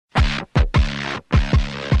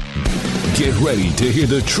Get ready to hear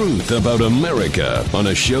the truth about America on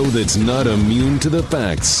a show that's not immune to the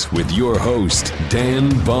facts with your host, Dan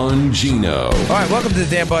Bongino. All right, welcome to the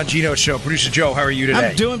Dan Bongino Show. Producer Joe, how are you today?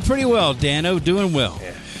 I'm doing pretty well, Dano, doing well.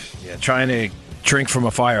 Yeah, trying to drink from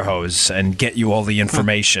a fire hose and get you all the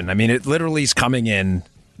information. I mean, it literally is coming in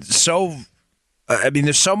so...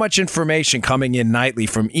 there's so much information coming in nightly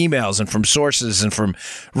from emails and from sources and from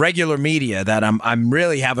regular media that I'm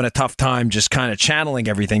really having a tough time just kind of channeling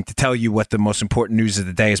everything to tell you what the most important news of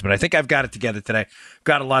the day is. But I think I've got it together today.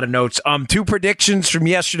 Got a lot of notes. Two predictions from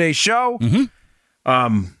yesterday's show,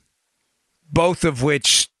 both of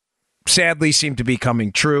which sadly seem to be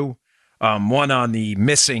coming true. One on the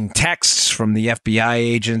missing texts from the FBI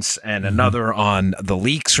agents and another on the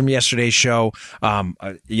leaks from yesterday's show.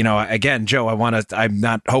 Again, Joe, I'm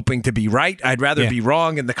not hoping to be right. I'd rather be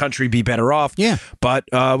wrong and the country be better off. Yeah. But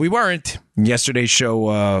we weren't. Yesterday's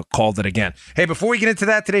show called it again. Hey, before we get into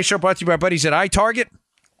that, today's show brought to you by our buddies at iTarget.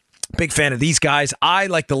 Big fan of these guys. I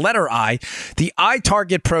like the letter I. The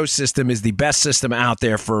iTarget Pro system is the best system out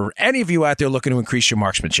there for any of you out there looking to increase your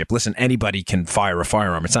marksmanship. Listen, anybody can fire a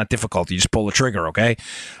firearm. It's not difficult. You just pull the trigger, okay?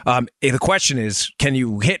 The question is, can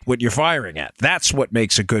you hit what you're firing at? That's what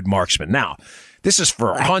makes a good marksman. Now, this is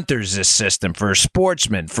for hunters, this system, for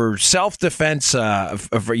sportsmen, for self-defense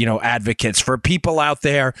advocates, for people out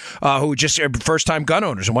there who just are first-time gun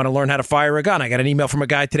owners and want to learn how to fire a gun. I got an email from a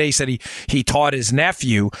guy today. He said he taught his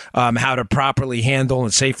nephew how to properly handle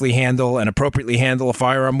and safely handle and appropriately handle a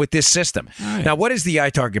firearm with this system. Right. Now, what is the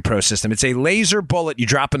iTarget Pro system? It's a laser bullet you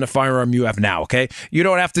drop in the firearm you have now, okay? You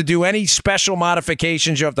don't have to do any special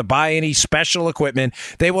modifications. You don't have to buy any special equipment.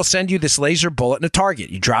 They will send you this laser bullet in a target.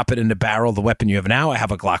 You drop it in the barrel of the weapon you have now. I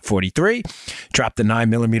have a Glock 43. Drop the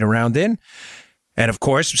 9mm round in. And, of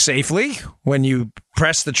course, safely, when you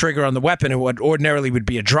press the trigger on the weapon, what ordinarily would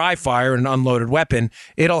be a dry fire, an unloaded weapon,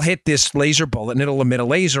 it'll hit this laser bullet and it'll emit a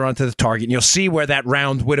laser onto the target, and you'll see where that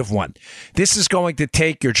round would have won. This is going to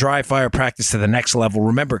take your dry fire practice to the next level.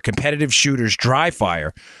 Remember, competitive shooters dry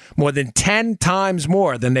fire more than 10 times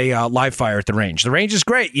more than they live fire at the range. The range is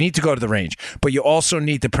great. You need to go to the range, but you also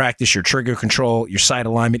need to practice your trigger control, your sight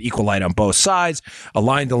alignment, equal light on both sides,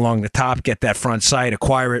 aligned along the top, get that front sight,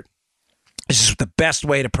 acquire it. This is the best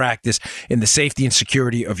way to practice in the safety and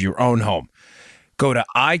security of your own home. Go to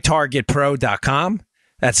itargetpro.com.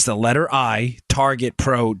 That's the letter I,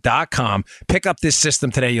 targetpro.com. Pick up this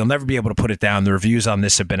system today. You'll never be able to put it down. The reviews on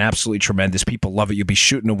this have been absolutely tremendous. People love it. You'll be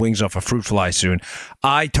shooting the wings off a fruit fly soon.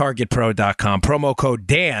 itargetpro.com. Promo code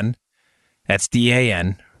Dan, that's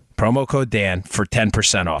D-A-N, promo code Dan for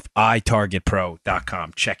 10% off.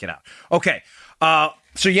 itargetpro.com. Check it out. Okay.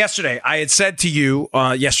 So yesterday, I had said to you,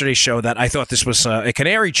 yesterday's show, that I thought this was a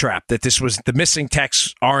canary trap, that this was the missing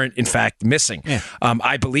texts aren't, in fact, missing. Yeah.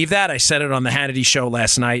 I believe that. I said it on the Hannity show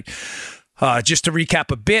last night. Just to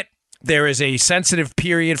recap a bit, there is a sensitive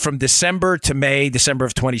period from December of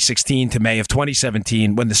 2016 to May of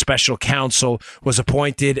 2017, when the special counsel was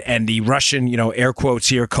appointed and the Russian, air quotes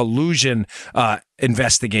here, collusion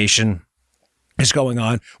investigation is going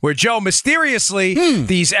on, where Joe, mysteriously,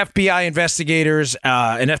 these FBI investigators,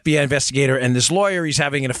 an FBI investigator and this lawyer he's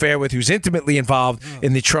having an affair with, who's intimately involved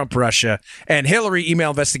in the Trump-Russia and Hillary email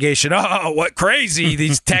investigation. Oh, what crazy.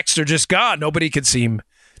 These texts are just gone. Nobody could seem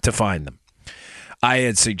to find them. I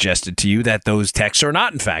had suggested to you that those texts are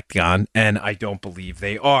not, in fact, gone, and I don't believe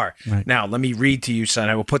they are. Right. Now, let me read to you, son.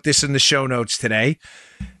 I will put this in the show notes today.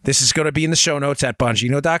 This is going to be in the show notes at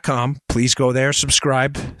Bongino.com. Please go there,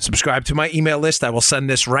 subscribe to my email list. I will send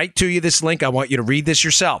this right to you, this link. I want you to read this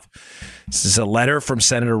yourself. This is a letter from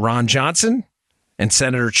Senator Ron Johnson and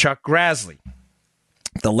Senator Chuck Grassley.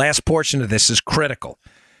 The last portion of this is critical.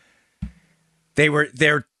 They're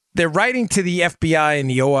writing to the FBI and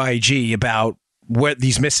the OIG about what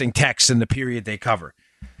these missing texts in the period they cover.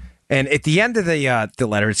 And at the end of the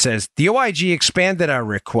letter, it says, the OIG expanded our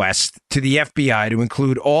request to the FBI to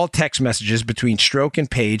include all text messages between Stroke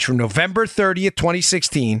and Page from November 30th,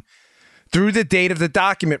 2016 through the date of the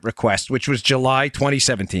document request, which was July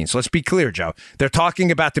 2017. So let's be clear, Joe. They're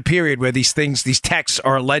talking about the period where these texts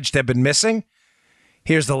are alleged to have been missing.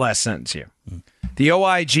 Here's the last sentence here. The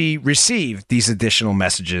OIG received these additional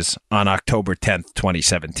messages on October 10th,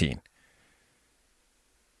 2017.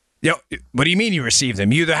 What do you mean you received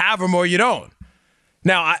them? You either have them or you don't.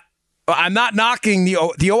 Now, I'm not knocking the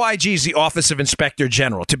OIG is the Office of Inspector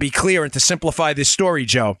General. To be clear and to simplify this story,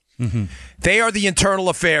 Joe, they are the internal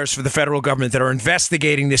affairs for the federal government that are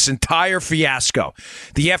investigating this entire fiasco.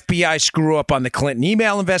 The FBI screw up on the Clinton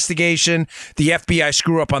email investigation. The FBI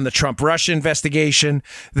screw up on the Trump-Russia investigation.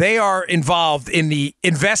 They are involved in the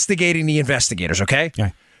investigating the investigators, okay?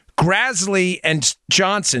 Grassley and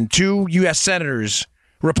Johnson, two U.S. senators,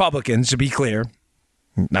 Republicans, to be clear.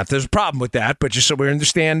 Not that there's a problem with that, but just so we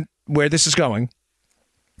understand where this is going,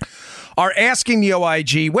 are asking the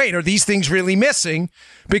OIG, wait, are these things really missing?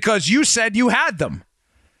 Because you said you had them.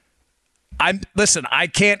 Listen, I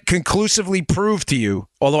can't conclusively prove to you,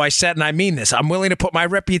 although I said, and I mean this, I'm willing to put my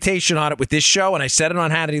reputation on it with this show, and I said it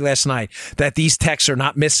on Hannity last night, that these texts are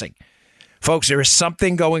not missing. Folks, there is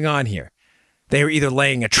something going on here. They are either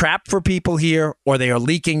laying a trap for people here, or they are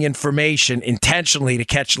leaking information intentionally to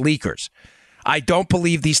catch leakers. I don't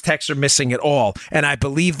believe these texts are missing at all, and I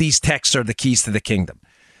believe these texts are the keys to the kingdom.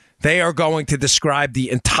 They are going to describe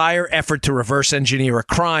the entire effort to reverse engineer a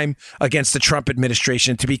crime against the Trump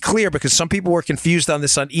administration. To be clear, because some people were confused on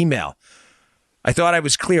this on email. I thought I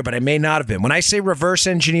was clear, but I may not have been. When I say reverse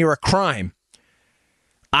engineer a crime,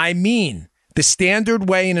 I mean the standard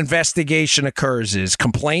way an investigation occurs is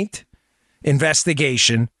complaint,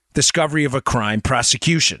 investigation, discovery of a crime,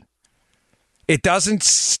 prosecution. It doesn't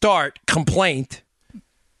start complaint,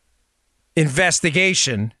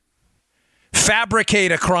 investigation,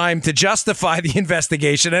 fabricate a crime to justify the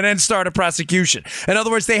investigation, and then start a prosecution. In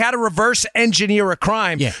other words, they had to reverse engineer a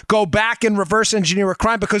crime, go back and reverse engineer a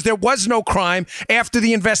crime because there was no crime after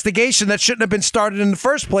the investigation that shouldn't have been started in the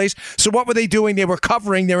first place. So what were they doing? They were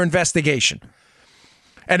covering their investigation.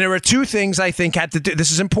 And there are two things I think had to do.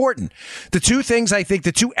 This is important. The two things I think,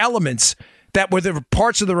 the two elements that were the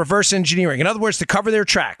parts of the reverse engineering. In other words, to cover their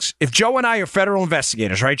tracks. If Joe and I are federal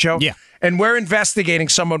investigators, right, Joe? Yeah. And we're investigating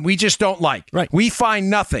someone we just don't like. Right. We find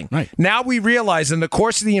nothing. Right. Now we realize in the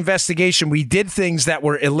course of the investigation, we did things that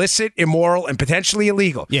were illicit, immoral, and potentially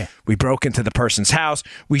illegal. Yeah. We broke into the person's house.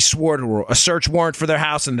 We swore to a search warrant for their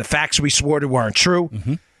house, and the facts we swore to weren't true.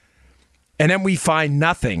 Mm-hmm. And then we find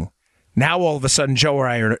nothing. Now all of a sudden, Joe or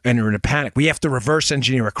I are in a panic. We have to reverse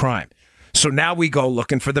engineer a crime. So now we go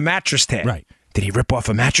looking for the mattress tag. Right. Did he rip off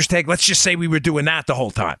a mattress tag? Let's just say we were doing that the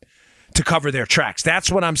whole time to cover their tracks. That's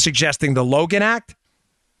what I'm suggesting. The Logan Act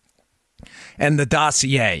and the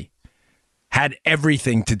dossier had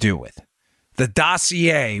everything to do with. The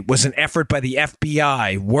dossier was an effort by the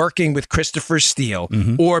FBI working with Christopher Steele,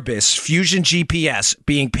 Orbis, Fusion GPS,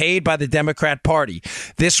 being paid by the Democrat Party.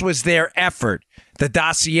 This was their effort, the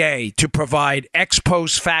dossier, to provide ex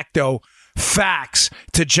post facto facts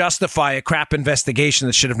to justify a crap investigation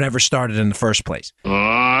that should have never started in the first place.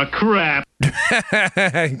 Oh, crap.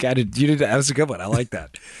 Got it. That was a good one. I like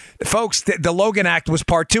that. Folks, the Logan Act was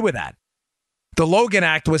part two of that. The Logan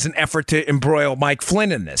Act was an effort to embroil Mike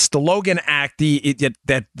Flynn in this. The Logan Act,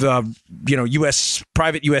 that U.S.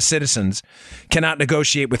 private U.S. citizens cannot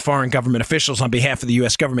negotiate with foreign government officials on behalf of the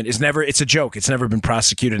U.S. government it's a joke. It's never been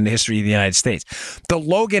prosecuted in the history of the United States. The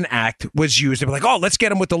Logan Act was used to be like, oh, let's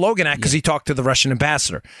get him with the Logan Act because he talked to the Russian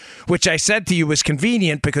ambassador, which I said to you was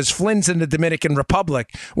convenient because Flynn's in the Dominican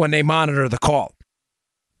Republic when they monitor the call.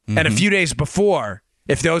 Mm-hmm. And a few days before,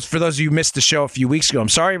 for those of you who missed the show a few weeks ago, I'm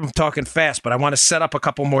sorry I'm talking fast, but I want to set up a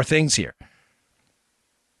couple more things here.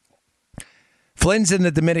 Flynn's in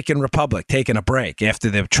the Dominican Republic taking a break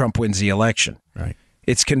after Trump wins the election. Right.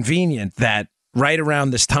 It's convenient that right around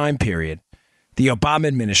this time period, the Obama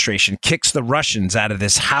administration kicks the Russians out of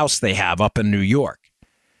this house they have up in New York,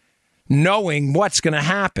 knowing what's going to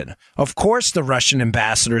happen. Of course, the Russian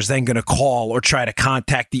ambassador is then going to call or try to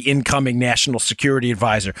contact the incoming national security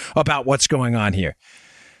advisor about what's going on here.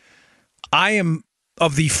 I am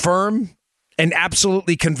of the firm and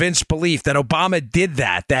absolutely convinced belief that Obama did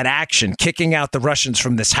that action, kicking out the Russians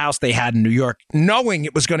from this house they had in New York, knowing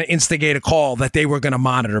it was going to instigate a call that they were going to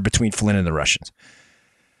monitor between Flynn and the Russians.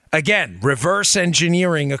 Again, reverse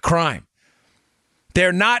engineering a crime.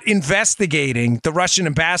 They're not investigating the Russian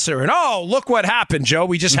ambassador and, oh, look what happened, Joe.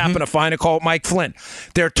 We just happened to find a call with Mike Flynn.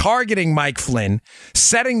 They're targeting Mike Flynn,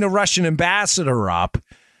 setting the Russian ambassador up.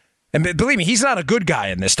 And believe me, he's not a good guy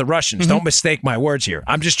in this, the Russians. Don't mistake my words here.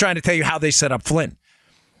 I'm just trying to tell you how they set up Flynn.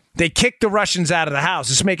 They kicked the Russians out of the house.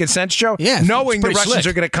 Is this making sense, Joe? Yeah. Knowing the Russians slick.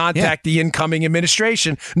 are going to contact the incoming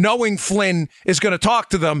administration, knowing Flynn is going to talk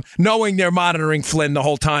to them, knowing they're monitoring Flynn the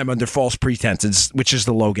whole time under false pretenses, which is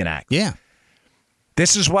the Logan Act. Yeah.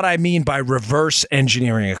 This is what I mean by reverse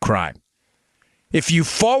engineering a crime. If you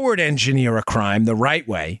forward engineer a crime the right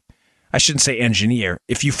way, I shouldn't say engineer,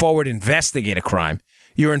 if you forward investigate a crime,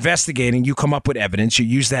 you're investigating, you come up with evidence, you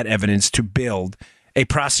use that evidence to build a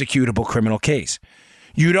prosecutable criminal case.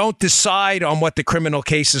 You don't decide on what the criminal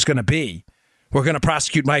case is going to be. We're going to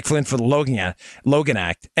prosecute Mike Flynn for the Logan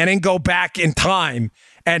Act, and then go back in time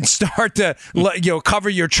and start to cover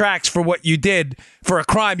your tracks for what you did for a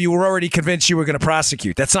crime you were already convinced you were going to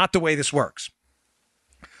prosecute. That's not the way this works.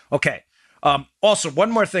 Okay, Also,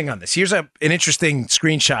 one more thing on this. Here's an interesting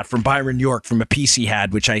screenshot from Byron York from a piece he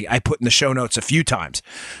had, which I put in the show notes a few times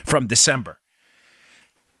from December.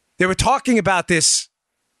 They were talking about this.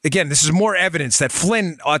 Again, this is more evidence that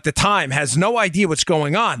Flynn at the time has no idea what's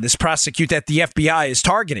going on. This prosecutor at the FBI is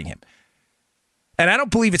targeting him. And I don't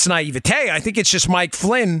believe it's naivete. I think it's just Mike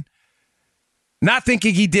Flynn not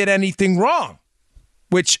thinking he did anything wrong,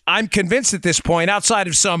 which I'm convinced at this point, outside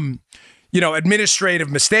of some, administrative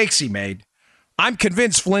mistakes he made, I'm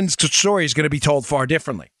convinced Flynn's story is going to be told far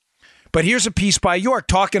differently. But here's a piece by York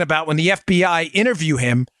talking about when the FBI interview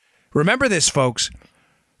him. Remember this, folks.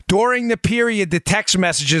 During the period the text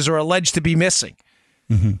messages are alleged to be missing,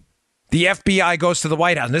 the FBI goes to the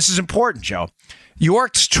White House. And this is important, Joe.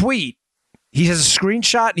 York's tweet, he has a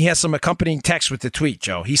screenshot and he has some accompanying text with the tweet,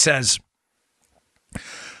 Joe. He says,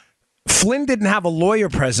 Flynn didn't have a lawyer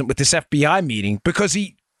present with this FBI meeting because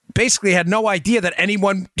he basically had no idea that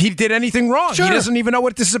he did anything wrong. Sure. He doesn't even know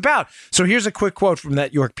what this is about. So here's a quick quote from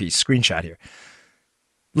that York piece, screenshot here.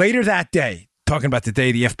 Later that day, talking about the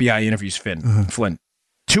day the FBI interviews Flynn,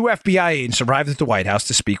 2 FBI agents arrived at the White House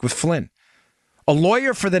to speak with Flynn. A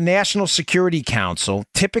lawyer for the National Security Council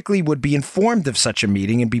typically would be informed of such a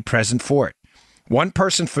meeting and be present for it. One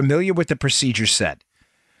person familiar with the procedure said.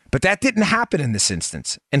 But that didn't happen in this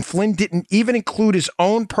instance, and Flynn didn't even include his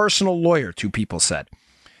own personal lawyer, 2 people said.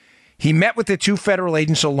 He met with the 2 federal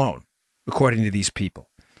agents alone, according to these people.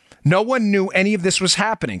 No one knew any of this was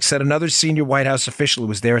happening, said another senior White House official who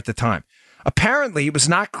was there at the time. Apparently, it was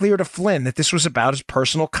not clear to Flynn that this was about his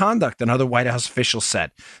personal conduct, another White House official said.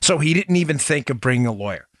 So he didn't even think of bringing a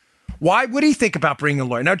lawyer. Why would he think about bringing a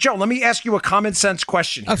lawyer? Now, Joe, let me ask you a common sense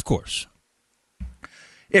question here. Of course.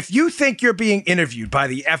 If you think you're being interviewed by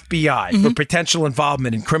the FBI for potential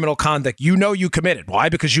involvement in criminal conduct, you committed. Why?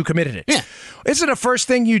 Because you committed it. Yeah. Isn't the first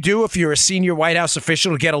thing you do if you're a senior White House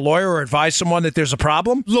official to get a lawyer or advise someone that there's a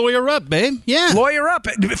problem? Lawyer up, babe. Yeah. Lawyer up.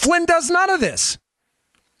 Flynn does none of this.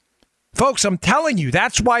 Folks, I'm telling you,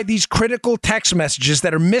 that's why these critical text messages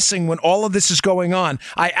that are missing when all of this is going on,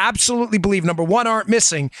 I absolutely believe, number 1, aren't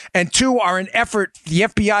missing, and 2, are an effort, the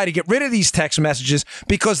FBI, to get rid of these text messages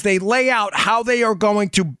because they lay out how they are going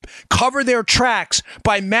to cover their tracks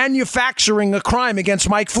by manufacturing a crime against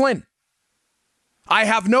Mike Flynn. I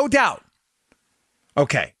have no doubt.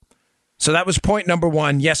 Okay, so that was point number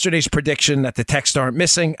 1, yesterday's prediction that the texts aren't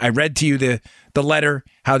missing. I read to you the letter,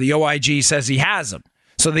 how the OIG says he has them.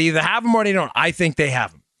 So they either have them or they don't. I think they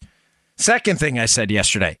have them. Second thing I said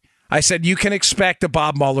yesterday, I said you can expect a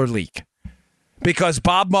Bob Mueller leak. Because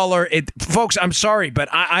Bob Mueller, folks, I'm sorry, but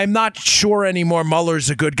I'm not sure anymore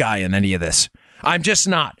Mueller's a good guy in any of this. I'm just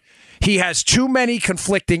not. He has too many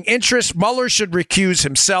conflicting interests. Mueller should recuse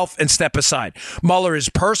himself and step aside. Mueller is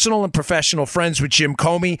personal and professional friends with Jim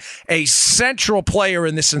Comey, a central player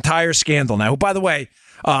in this entire scandal. Now, by the way,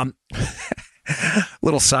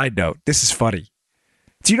 little side note, this is funny.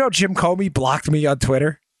 Do you know Jim Comey blocked me on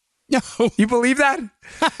Twitter? No. You believe that?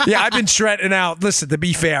 Yeah, I've been shredding out. Listen, to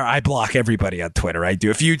be fair, I block everybody on Twitter. I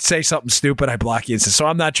do. If you say something stupid, I block you. So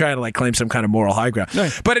I'm not trying to claim some kind of moral high ground.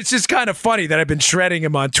 Right. But it's just kind of funny that I've been shredding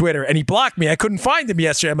him on Twitter, and he blocked me. I couldn't find him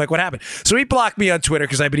yesterday. I'm like, what happened? So he blocked me on Twitter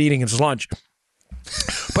because I've been eating his lunch.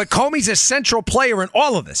 But Comey's a central player in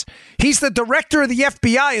all of this. He's the director of the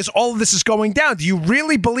FBI as all of this is going down. Do you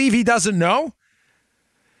really believe he doesn't know?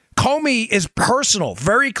 Comey is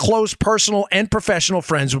very close personal and professional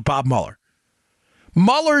friends with Bob Mueller.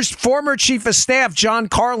 Mueller's former chief of staff, John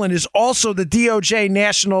Carlin, is also the DOJ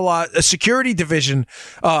National Security Division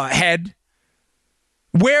head,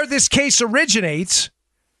 where this case originates.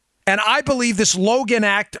 And I believe this Logan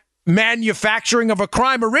Act manufacturing of a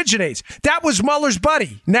crime originates. That was Mueller's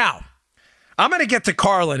buddy. Now, I'm going to get to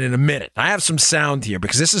Carlin in a minute. I have some sound here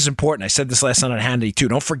because this is important. I said this last night on Hannity, too.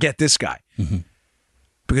 Don't forget this guy.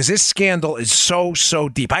 Because this scandal is so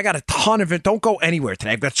deep. I got a ton of it. Don't go anywhere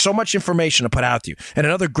today. I've got so much information to put out to you. And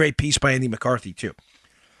another great piece by Andy McCarthy, too.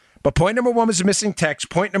 But point number 1 was the missing text.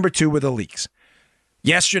 Point number 2 were the leaks.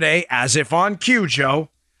 Yesterday, as if on cue, Joe,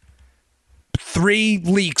 3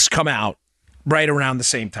 leaks come out right around the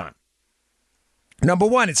same time. Number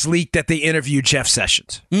 1, it's leaked that they interviewed Jeff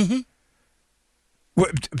Sessions. Did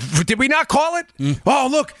we not call it? Oh,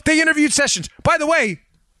 look, they interviewed Sessions. By the way,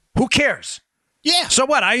 who cares? Yeah. So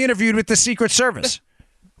what? I interviewed with the Secret Service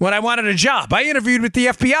when I wanted a job. I interviewed with the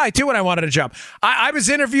FBI, too, when I wanted a job. I was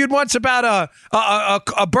interviewed once about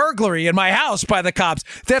a burglary in my house by the cops.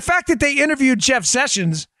 The fact that they interviewed Jeff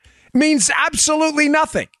Sessions means absolutely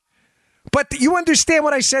nothing. But you understand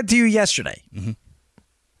what I said to you yesterday.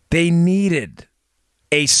 They needed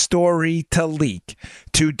a story to leak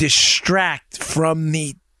to distract from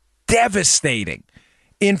the devastating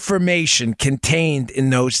information contained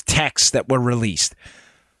in those texts that were released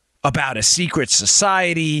about a secret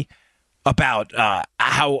society, about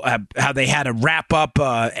how they had to wrap up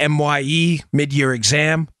MYE, mid-year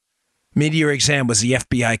exam. Mid-year exam was the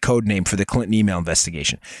FBI code name for the Clinton email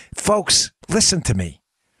investigation. Folks, listen to me.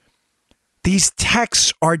 These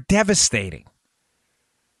texts are devastating.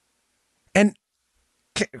 And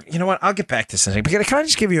you know what? I'll get back to this in a second. Can I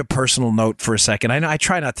just give you a personal note for a second? I know I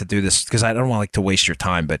try not to do this because I don't want to waste your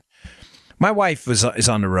time, but my wife is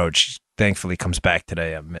on the road. She thankfully comes back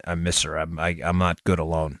today. I miss her. I'm not good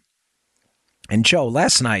alone. And Joe,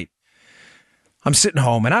 last night, I'm sitting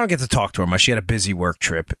home, and I don't get to talk to her much. She had a busy work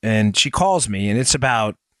trip, and she calls me, and it's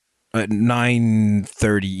about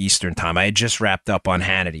 9:30 Eastern time. I had just wrapped up on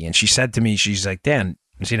Hannity, and she said to me, she's like, Dan,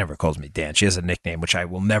 she never calls me Dan. She has a nickname, which I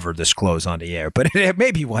will never disclose on the air, but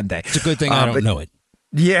maybe one day. It's a good thing I don't know it.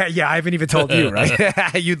 Yeah, I haven't even told you,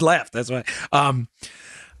 right? You'd laugh. That's why.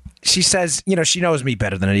 She says, she knows me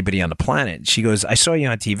better than anybody on the planet. She goes, I saw you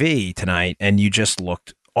on TV tonight, and you just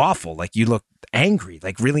looked awful. Like, you looked angry,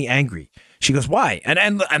 like really angry. She goes, why?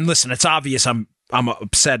 And listen, it's obvious I'm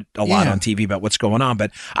upset a lot on TV about what's going on,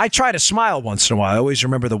 but I try to smile once in a while. I always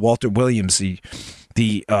remember the Walter Williams,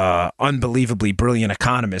 the unbelievably brilliant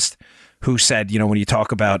economist who said, when you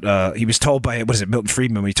talk about, he was told by, Milton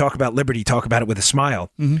Friedman, when you talk about liberty, talk about it with a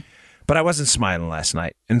smile. Mm-hmm. But I wasn't smiling last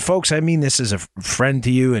night. And folks, I mean this as a friend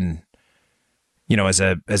to you and, as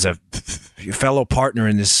a fellow partner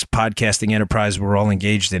in this podcasting enterprise we're all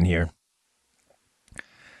engaged in here.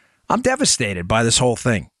 I'm devastated by this whole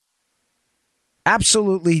thing.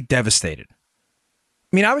 Absolutely devastated.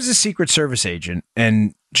 I mean, I was a Secret Service agent,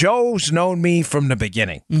 and Joe's known me from the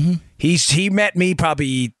beginning. Mm-hmm. He met me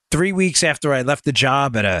probably 3 weeks after I left the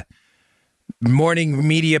job at a morning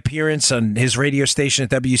media appearance on his radio station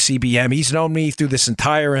at WCBM. He's known me through this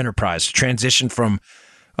entire enterprise, transition from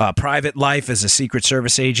private life as a Secret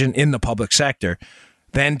Service agent in the public sector,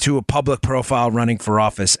 then to a public profile running for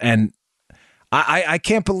office. And I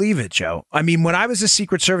can't believe it, Joe. I mean, when I was a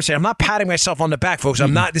Secret Service agent, I'm not patting myself on the back, folks.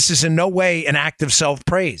 I'm not. This is in no way an act of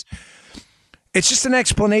self-praise. It's just an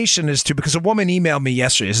explanation as to, because a woman emailed me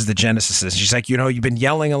yesterday. This is the genesis of this. She's like, you've been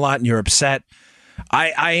yelling a lot and you're upset.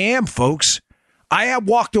 I am, folks. I have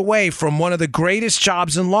walked away from one of the greatest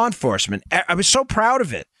jobs in law enforcement. I was so proud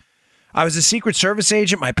of it. I was a Secret Service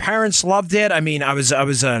agent. My parents loved it. I mean, I was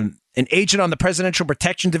an agent on the Presidential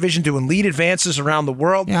Protection Division doing lead advances around the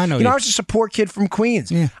world. Yeah, I know. I was just a poor kid from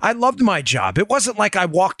Queens. Yeah. I loved my job. It wasn't like I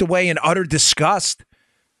walked away in utter disgust.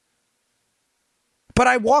 But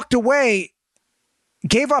I walked away,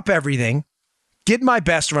 gave up everything, did my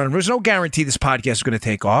best run. There was no guarantee this podcast was going to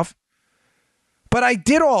take off. But I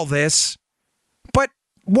did all this, but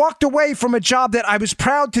walked away from a job that I was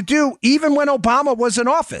proud to do even when Obama was in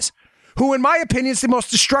office, who, in my opinion, is the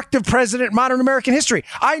most destructive president in modern American history.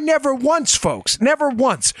 I never once, folks, never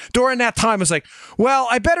once during that time was like, well,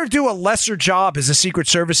 I better do a lesser job as a Secret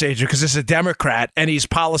Service agent because this is a Democrat and his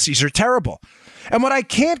policies are terrible. And what I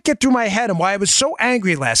can't get through my head and why I was so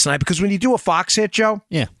angry last night, because when you do a Fox hit, Joe,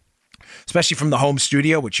 especially from the home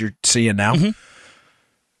studio, which you're seeing now,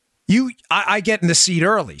 I get in the seat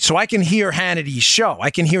early, so I can hear Hannity's show. I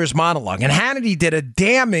can hear his monologue. And Hannity did a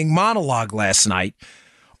damning monologue last night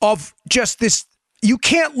of just this. You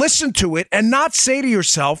can't listen to it and not say to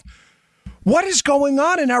yourself, what is going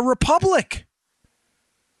on in our republic?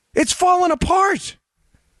 It's falling apart.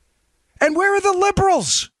 And where are the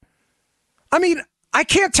liberals? I mean, I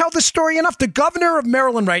can't tell the story enough. The governor of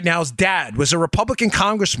Maryland right now's dad was a Republican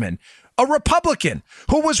congressman, a Republican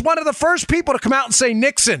who was one of the first people to come out and say,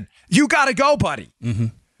 Nixon, you got to go, buddy. Mm-hmm.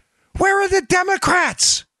 Where are the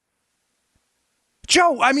Democrats?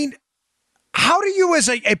 Joe, I mean, how do you as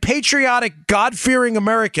a patriotic, God-fearing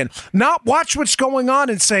American not watch what's going on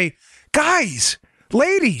and say, guys,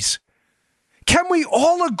 ladies, can we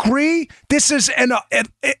all agree this is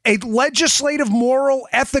a legislative, moral,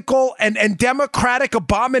 ethical, and democratic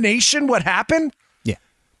abomination what happened? Yeah.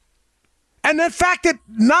 And the fact that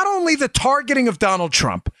not only the targeting of Donald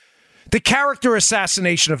Trump, the character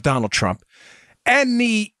assassination of Donald Trump, and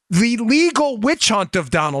the legal witch hunt of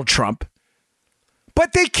Donald Trump,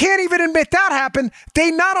 but they can't even admit that happened.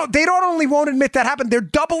 They not only won't admit that happened, they're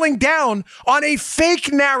doubling down on a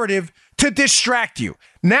fake narrative to distract you.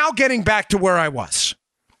 Now getting back to where I was.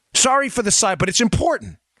 Sorry for the side, but it's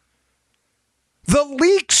important. The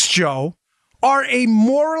leaks, Joe, are a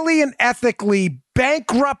morally and ethically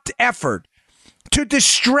bankrupt effort to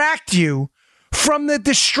distract you from the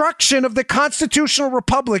destruction of the constitutional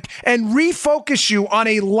republic and refocus you on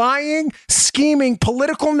a lying, scheming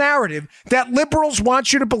political narrative that liberals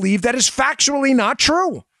want you to believe that is factually not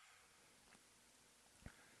true.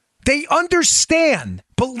 They understand.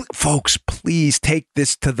 Folks, please take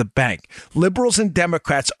this to the bank. Liberals and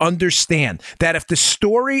Democrats understand that if the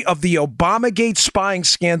story of the Obamagate spying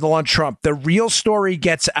scandal on Trump, the real story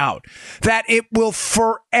gets out, that it will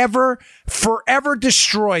forever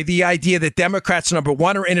destroy the idea that Democrats, number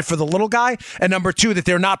one, are in it for the little guy, and number two, that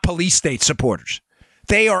they're not police state supporters.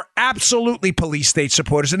 They are absolutely police state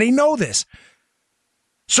supporters, and they know this.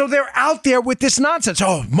 So they're out there with this nonsense.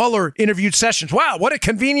 Oh, Mueller interviewed Sessions. Wow, what a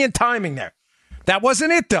convenient timing there. That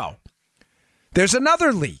wasn't it, though. There's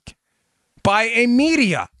another leak by a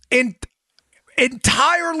media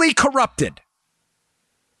entirely corrupted.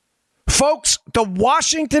 Folks, the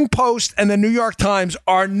Washington Post and the New York Times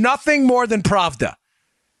are nothing more than Pravda.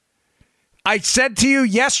 I said to you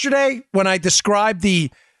yesterday when I described the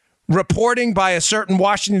reporting by a certain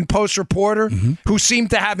Washington Post reporter who seemed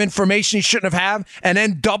to have information he shouldn't have and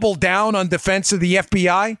then doubled down on defense of the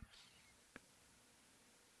FBI,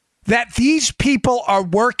 that these people are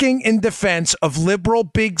working in defense of liberal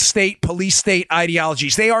big state, police state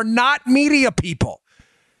ideologies. They are not media people.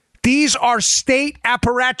 These are state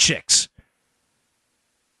apparatchiks.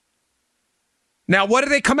 Now, what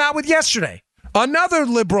did they come out with yesterday? Another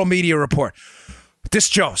liberal media report. This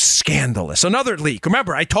Joe, scandalous. Another leak.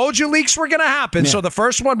 Remember, I told you leaks were going to happen. Yeah. So the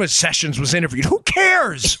first one was Sessions was interviewed. Who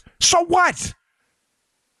cares? So what?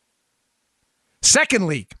 Second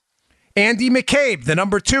leak. Andy McCabe, the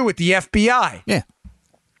number 2 at the FBI,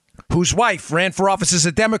 whose wife ran for office as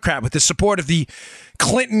a Democrat with the support of the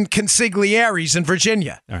Clinton consiglieres in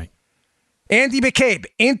Virginia. All right. Andy McCabe,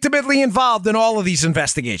 intimately involved in all of these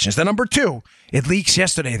investigations. The number 2, it leaks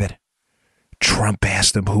yesterday that Trump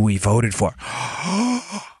asked him who he voted for.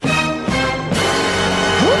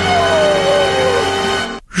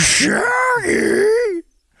 Shaggy.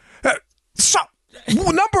 So,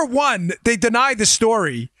 number 1, they deny the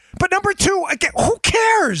story. But number 2, again, who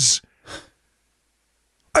cares?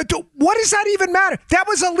 What does that even matter? That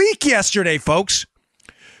was a leak yesterday, folks.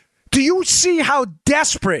 Do you see how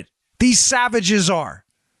desperate these savages are?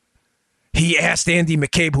 He asked Andy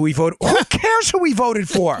McCabe who he voted. Who cares who he voted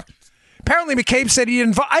for? Apparently, McCabe said he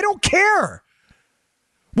didn't vote. I don't care.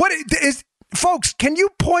 What is, folks, can you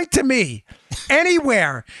point to me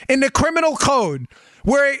anywhere in the criminal code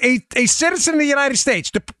where a citizen of the United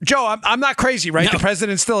States, Joe, I'm not crazy, right? No. The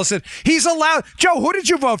president still said he's allowed. Joe, who did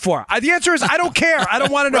you vote for? The answer is I don't care. I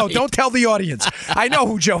don't want to know. Right. Don't tell the audience. I know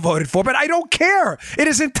who Joe voted for, but I don't care. It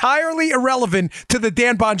is entirely irrelevant to the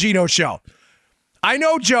Dan Bongino show. I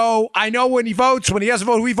know Joe. I know when he votes, when he doesn't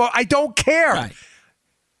vote, who he votes. I don't care. Right.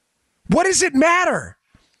 What does it matter?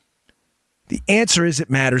 The answer is it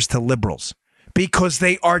matters to liberals because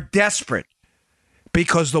they are desperate.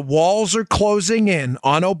 Because the walls are closing in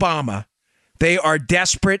on Obama, they are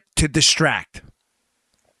desperate to distract.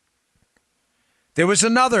 There was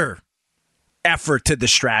another effort to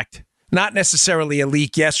distract, not necessarily a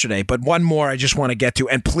leak yesterday, but one more I just want to get to.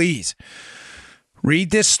 And please,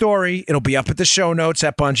 read this story. It'll be up at the show notes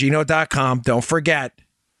at Bongino.com. Don't forget,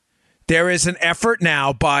 there is an effort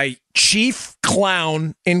now by chief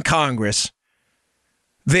clown in Congress,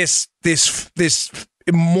 this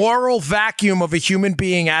moral vacuum of a human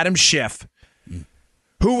being, Adam Schiff,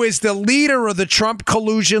 who is the leader of the Trump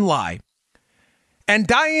collusion lie, and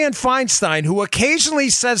Dianne Feinstein, who occasionally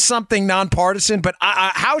says something nonpartisan, but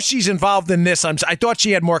how she's involved in this, I thought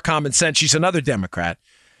she had more common sense. She's another Democrat.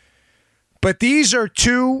 But these are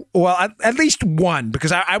two, well, at least one,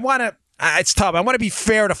 because I want to, it's tough. I want to be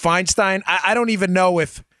fair to Feinstein. I don't even know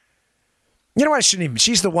if, you know what? I shouldn't even.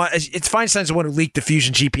 She's the one. It's Feinstein's the one who leaked the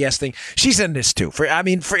Fusion GPS thing. She's in this too.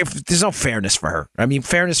 There's no fairness for her. I mean,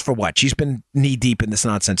 fairness for what? She's been knee deep in this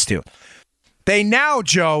nonsense too. They now,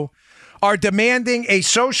 Joe, are demanding a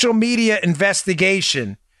social media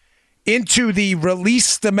investigation into the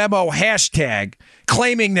release the memo hashtag,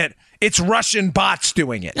 claiming that it's Russian bots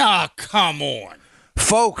doing it. Oh, come on,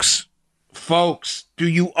 folks. Do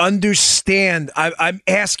you understand? I'm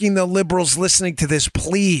asking the liberals listening to this,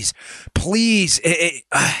 please,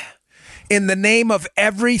 in the name of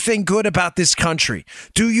everything good about this country,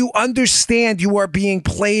 do you understand you are being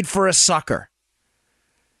played for a sucker?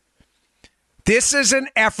 This is an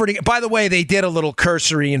effort. By the way, they did a little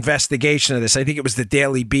cursory investigation of this. I think it was the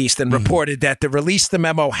Daily Beast and reported that the release the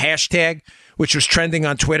memo hashtag, which was trending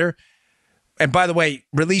on Twitter. And by the way,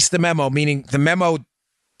 release the memo, meaning the memo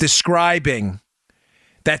describing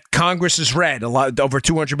that Congress has read, over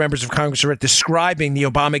 200 members of Congress have read, describing the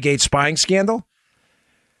Obamagate spying scandal.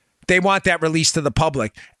 They want that released to the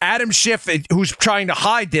public. Adam Schiff, who's trying to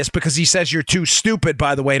hide this because he says you're too stupid,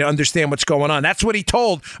 by the way, to understand what's going on. That's what he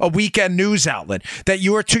told a weekend news outlet, that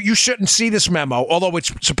you shouldn't see this memo, although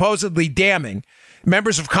it's supposedly damning,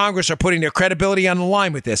 Members of Congress are putting their credibility on the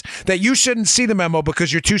line with this, that you shouldn't see the memo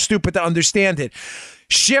because you're too stupid to understand it.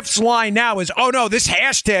 Schiff's line now is, oh no, this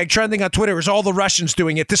hashtag trending on Twitter is all the Russians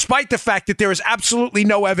doing it, despite the fact that there is absolutely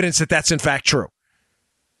no evidence that that's in fact true.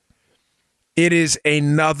 It is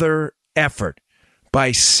another effort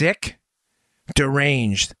by sick,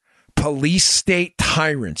 deranged, police state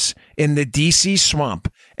tyrants in the D.C.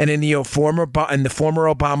 swamp and in the former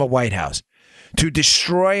Obama White House to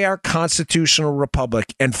destroy our constitutional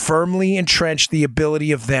republic and firmly entrench the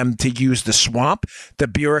ability of them to use the swamp, the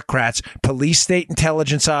bureaucrats, police state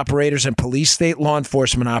intelligence operators, and police state law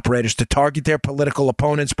enforcement operators to target their political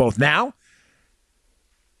opponents both now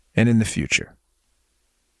and in the future.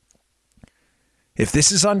 If this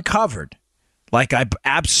is uncovered, like I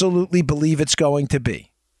absolutely believe it's going to be,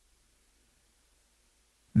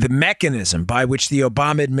 the mechanism by which the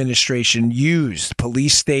Obama administration used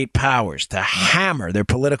police state powers to hammer their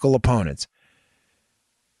political opponents,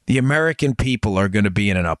 the American people are going to be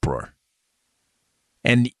in an uproar.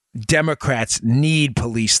 And Democrats need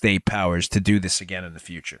police state powers to do this again in the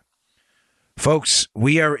future. Folks,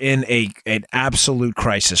 we are in an absolute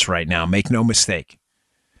crisis right now. Make no mistake.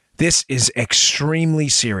 This is extremely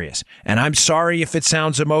serious, and I'm sorry if it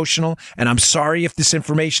sounds emotional, and I'm sorry if this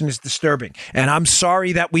information is disturbing, and I'm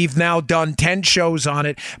sorry that we've now done 10 shows on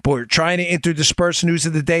it, but we're trying to interdisperse news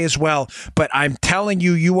of the day as well, but I'm telling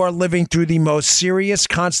you, you are living through the most serious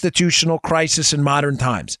constitutional crisis in modern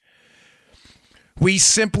times. We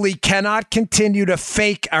simply cannot continue to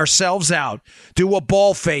fake ourselves out, do a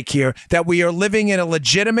ball fake here, that we are living in a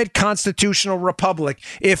legitimate constitutional republic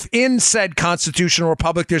if in said constitutional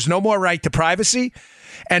republic there's no more right to privacy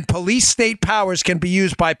and police state powers can be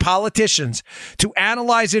used by politicians to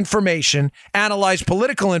analyze information, analyze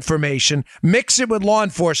political information, mix it with law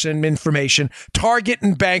enforcement information, target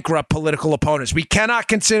and bankrupt political opponents. We cannot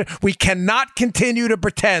continue to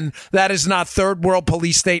pretend that is not third world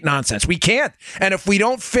police state nonsense. We can't. And if we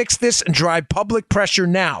don't fix this and drive public pressure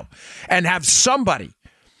now and have somebody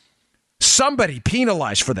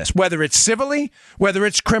penalized for this, whether it's civilly, whether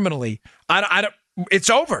it's criminally, I don't. It's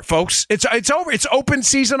over, folks. It's over. It's open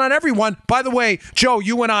season on everyone. By the way, Joe,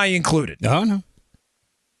 you and I included. Oh, no.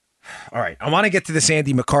 All right. I want to get to this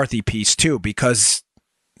Andy McCarthy piece, too, because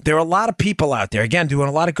there are a lot of people out there, again, doing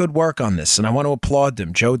a lot of good work on this, and I want to applaud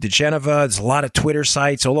them. Joe DeGeneva, there's a lot of Twitter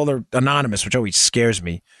sites, although they're anonymous, which always scares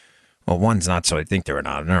me. Well, one's not, so I think they're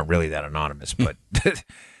anonymous. They're not really that anonymous, but there's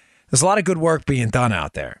a lot of good work being done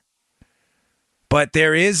out there. But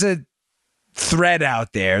there is a thread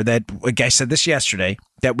out there that, like I said this yesterday,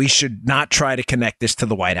 that we should not try to connect this to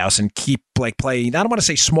the White House and keep playing, I don't want to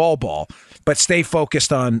say small ball, but stay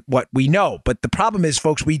focused on what we know. But the problem is,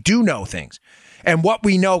 folks, we do know things. And what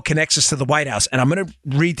we know connects us to the White House. And I'm going to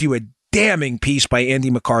read to you a damning piece by Andy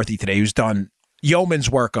McCarthy today, who's done yeoman's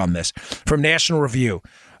work on this from National Review.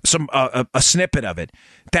 A snippet of it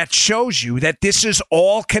that shows you that this is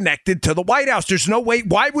all connected to the White House. There's no way.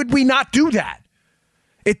 Why would we not do that?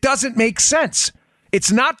 It doesn't make sense.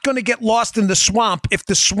 It's not going to get lost in the swamp if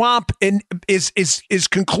the swamp is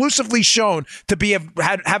conclusively shown to be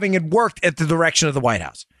having it worked at the direction of the White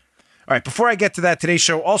House. All right, before I get to that, today's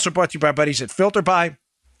show also brought to you by our buddies at FilterBuy.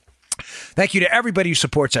 Thank you to everybody who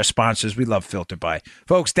supports our sponsors. We love FilterBuy.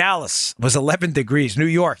 Folks, Dallas was 11 degrees. New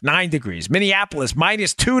York, 9 degrees. Minneapolis,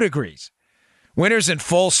 -2 degrees. Winter's in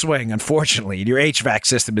full swing, unfortunately, and your HVAC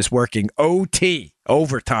system is working OT,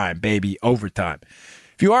 overtime, baby, overtime.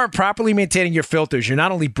 If you aren't properly maintaining your filters, you're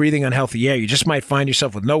not only breathing unhealthy air, you just might find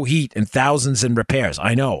yourself with no heat and thousands in repairs.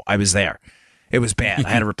 I know, I was there. It was bad. I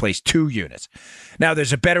had to replace 2 units. Now,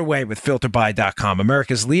 there's a better way with FilterBuy.com,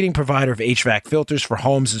 America's leading provider of HVAC filters for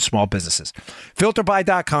homes and small businesses.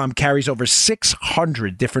 FilterBuy.com carries over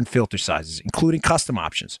 600 different filter sizes, including custom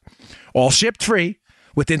options, all shipped free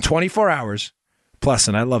within 24 hours. Plus,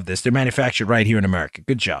 and I love this, they're manufactured right here in America.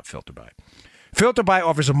 Good job, FilterBuy. FilterBuy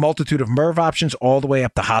offers a multitude of MERV options all the way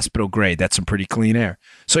up to hospital grade. That's some pretty clean air.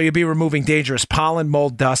 So you'll be removing dangerous pollen,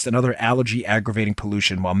 mold, dust, and other allergy-aggravating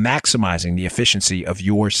pollution while maximizing the efficiency of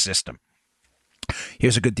your system.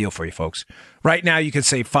 Here's a good deal for you, folks. Right now, you can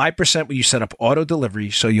save 5% when you set up auto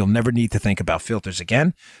delivery, so you'll never need to think about filters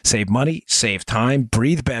again. Save money, save time,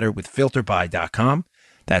 breathe better with FilterBuy.com.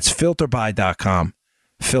 That's FilterBuy.com.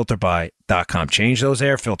 FilterBuy.com. Change those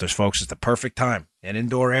air filters, folks. It's the perfect time. And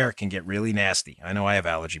indoor air can get really nasty. I know I have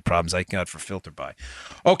allergy problems. I got for FilterBuy.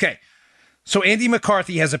 Okay, so Andy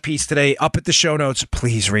McCarthy has a piece today up at the show notes.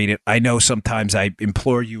 Please read it. I know sometimes I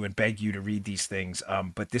implore you and beg you to read these things,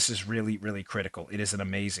 but this is really, really critical. It is an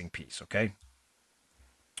amazing piece, okay?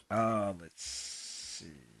 Let's see.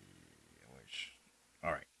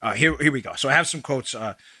 All right. Here we go. So I have some quotes.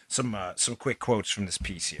 some quick quotes from this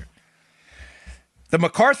piece here. The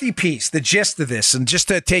McCarthy piece, the gist of this, and just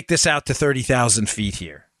to take this out to 30,000 feet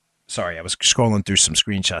here. Sorry, I was scrolling through some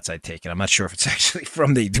screenshots I'd taken. I'm not sure if it's actually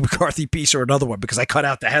from the McCarthy piece or another one because I cut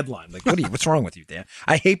out the headline. Like, what's wrong with you, Dan?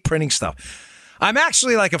 I hate printing stuff. I'm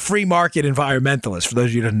actually like a free market environmentalist, for those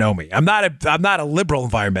of you who don't know me. I'm not a liberal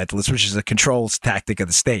environmentalist, which is a controls tactic of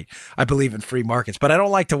the state. I believe in free markets, but I don't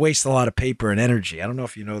like to waste a lot of paper and energy. I don't know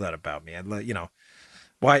if you know that about me.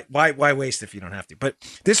 Why waste if you don't have to? But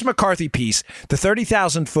this McCarthy piece, the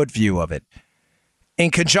 30,000-foot view of it, in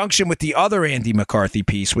conjunction with the other Andy McCarthy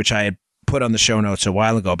piece, which I had put on the show notes a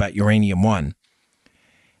while ago about Uranium One,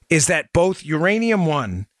 is that both Uranium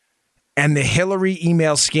One and the Hillary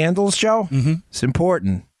email scandals, Joe, it's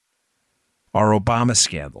important, are Obama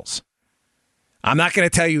scandals. I'm not going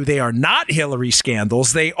to tell you they are not Hillary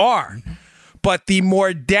scandals. They are. But the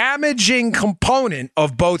more damaging component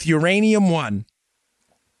of both Uranium One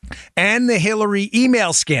and the Hillary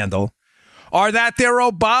email scandal are that they're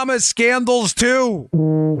Obama scandals too.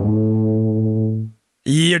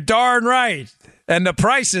 You're darn right. And the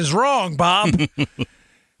price is wrong, Bob.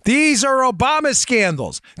 These are Obama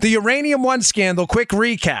scandals. The Uranium One scandal, quick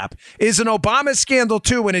recap, is an Obama scandal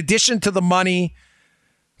too, in addition to the money,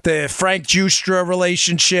 the Frank Justra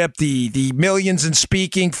relationship, the millions in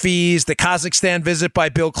speaking fees, the Kazakhstan visit by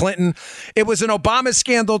Bill Clinton. It was an Obama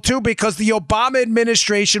scandal, too, because the Obama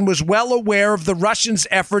administration was well aware of the Russians'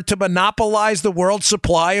 effort to monopolize the world's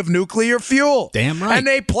supply of nuclear fuel. Damn right. And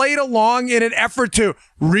they played along in an effort to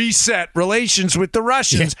reset relations with the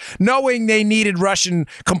Russians, knowing they needed Russian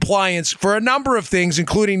compliance for a number of things,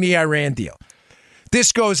 including the Iran deal.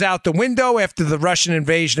 This goes out the window after the Russian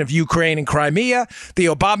invasion of Ukraine and Crimea. The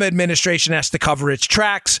Obama administration has to cover its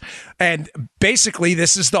tracks. And basically,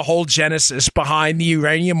 this is the whole genesis behind the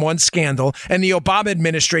Uranium One scandal and the Obama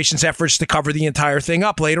administration's efforts to cover the entire thing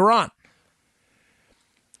up later on.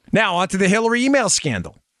 Now, on to the Hillary email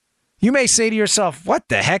scandal. You may say to yourself, what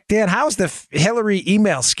the heck, Dan? How's the Hillary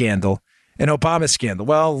email scandal an Obama scandal?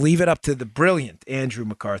 Well, leave it up to the brilliant Andrew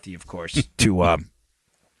McCarthy, of course, to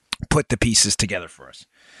put the pieces together for us.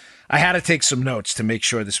 I had to take some notes to make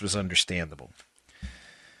sure this was understandable.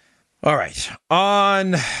 All right.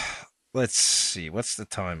 Let's see. What's the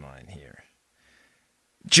timeline here?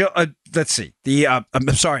 Let's see. I'm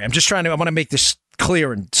sorry. I want to make this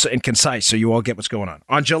clear and concise so you all get what's going on.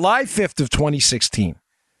 On July 5th of 2016,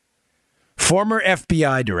 former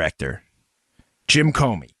FBI director Jim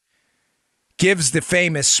Comey gives the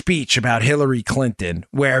famous speech about Hillary Clinton,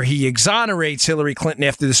 where he exonerates Hillary Clinton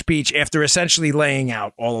after the speech, after essentially laying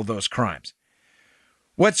out all of those crimes.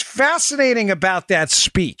 What's fascinating about that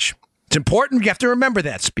speech, it's important, you have to remember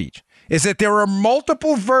that speech, is that there are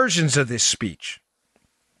multiple versions of this speech.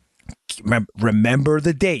 Remember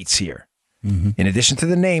the dates here. In addition to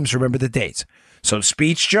the names, remember the dates. So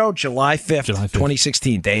speech, Joe, July 5th,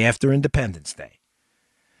 2016, day after Independence Day.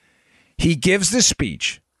 He gives the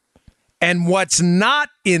speech. And what's not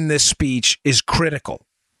in the speech is critical.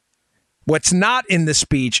 What's not in the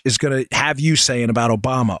speech is going to have you saying about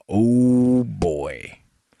Obama, oh boy.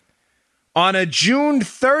 On a June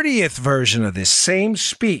 30th version of this same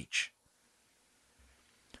speech,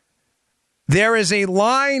 there is a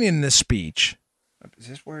line in the speech. Is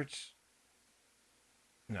this where it's?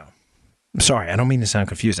 No. I'm sorry, I don't mean to sound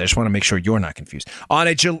confused. I just want to make sure you're not confused. On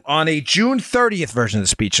a June 30th version of the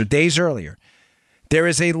speech, so days earlier, there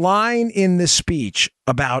is a line in the speech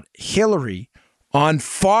about Hillary on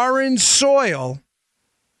foreign soil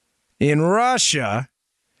in Russia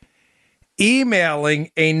emailing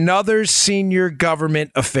another senior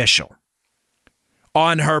government official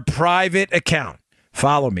on her private account.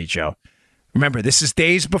 Follow me, Joe. Remember, this is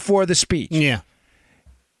days before the speech. Yeah.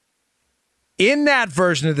 In that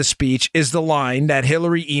version of the speech is the line that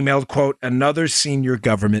Hillary emailed, quote, another senior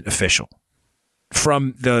government official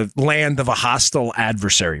from the land of a hostile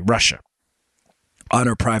adversary, Russia, on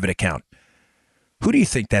her private account. Who do you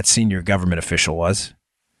think that senior government official was?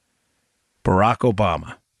 Barack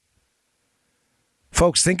Obama.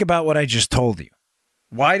 Folks, think about what I just told you.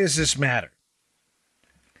 Why does this matter?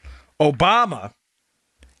 Obama,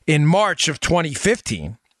 in March of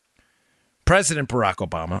 2015, President Barack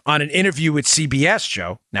Obama, on an interview with CBS,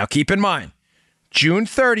 Joe, now keep in mind, June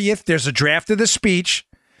 30th, there's a draft of the speech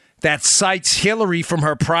that cites Hillary from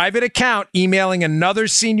her private account emailing another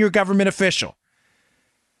senior government official.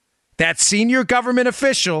 That senior government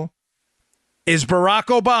official is Barack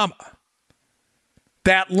Obama.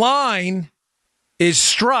 That line is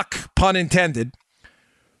struck, pun intended,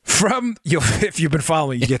 from, if you've been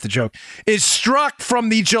following, you get the joke, is struck from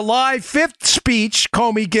the July 5th speech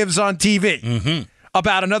Comey gives on TV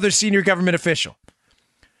about another senior government official.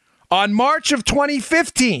 On March of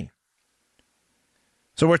 2015,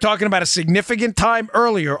 so we're talking about a significant time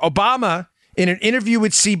earlier, Obama, in an interview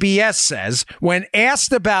with CBS, says, when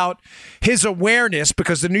asked about his awareness,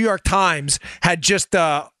 because the New York Times had just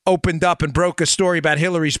opened up and broke a story about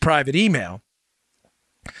Hillary's private email.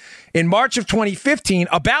 In March of 2015,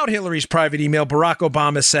 about Hillary's private email, Barack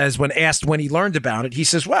Obama says, when asked when he learned about it, he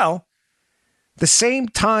says, well, the same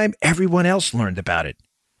time everyone else learned about it,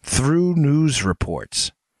 through news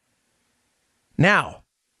reports. Now,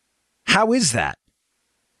 how is that?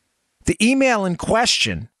 The email in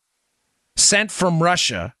question, sent from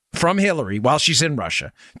Russia, from Hillary, while she's in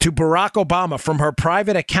Russia, to Barack Obama from her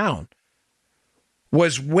private account,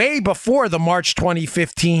 was way before the March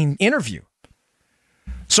 2015 interview.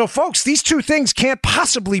 So, folks, these two things can't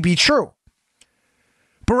possibly be true.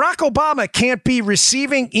 Barack Obama can't be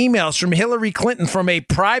receiving emails from Hillary Clinton from a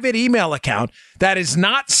private email account that is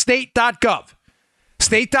not state.gov.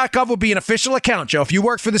 State.gov would be an official account, Joe. If you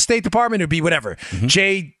work for the State Department, it would be whatever.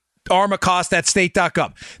 J. Armacost at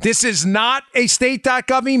state.gov. This is not a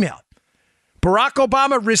state.gov email. Barack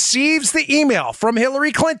Obama receives the email from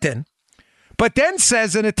Hillary Clinton, but then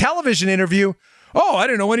says in a television interview, oh, I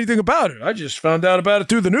didn't know anything about it. I just found out about it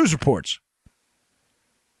through the news reports.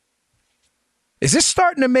 Is this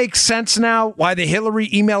starting to make sense now why the Hillary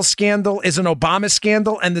email scandal is an Obama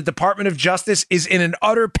scandal and the Department of Justice is in an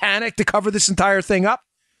utter panic to cover this entire thing up?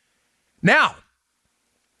 Now,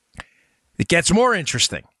 it gets more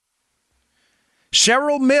interesting.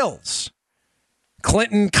 Cheryl Mills,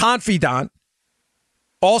 Clinton confidant,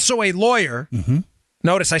 also a lawyer.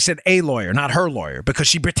 Notice I said a lawyer, not her lawyer, because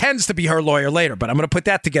she pretends to be her lawyer later, but I'm going to put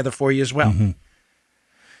that together for you as well.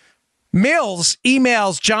 Mills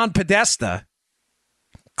emails John Podesta,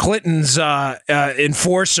 Clinton's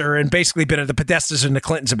enforcer, and basically been the Podestas and the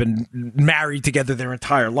Clintons have been married together their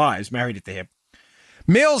entire lives, married at the hip.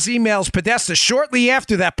 Mills emails Podesta shortly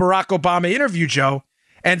after that Barack Obama interview, Joe,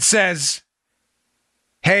 and says,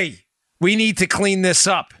 hey, we need to clean this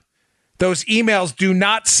up. Those emails do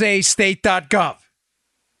not say state.gov.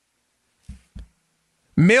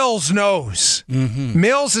 Mills knows.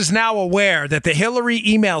 Mills is now aware that the Hillary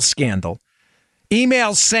email scandal,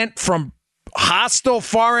 emails sent from hostile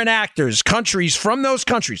foreign actors, countries from those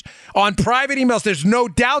countries, on private emails, there's no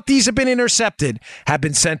doubt these have been intercepted, have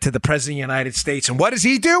been sent to the President of the United States. And what does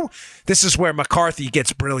he do? This is where McCarthy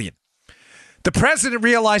gets brilliant. The president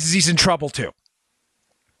realizes he's in trouble too.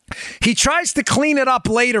 He tries to clean it up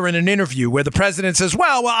later in an interview where the president says,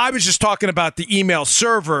 well, I was just talking about the email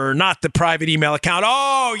server, not the private email account.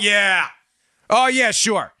 Oh, yeah,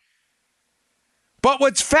 sure. But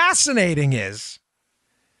what's fascinating is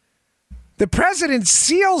the president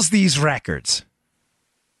seals these records.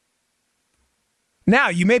 Now,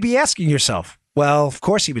 you may be asking yourself, well, of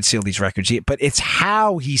course he would seal these records, but it's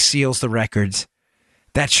how he seals the records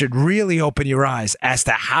that should really open your eyes as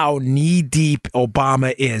to how knee-deep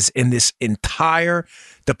Obama is in this entire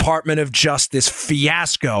Department of Justice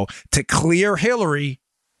fiasco to clear Hillary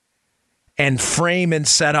and frame and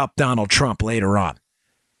set up Donald Trump later on.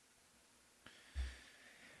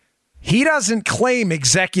 He doesn't claim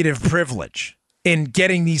executive privilege in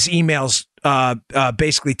getting these emails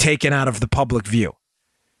basically taken out of the public view.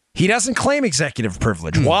 He doesn't claim executive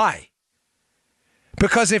privilege. Why?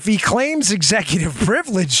 Because if he claims executive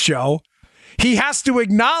privilege, Joe, he has to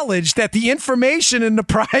acknowledge that the information in the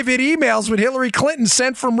private emails with Hillary Clinton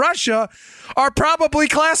sent from Russia are probably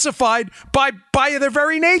classified by their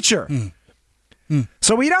very nature.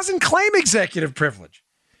 So he doesn't claim executive privilege.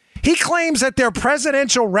 He claims that they're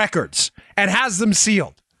presidential records and has them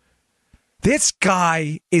sealed. This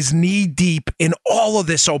guy is knee-deep in all of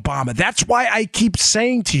this, Obama. That's why I keep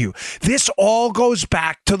saying to you, this all goes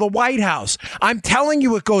back to the White House. I'm telling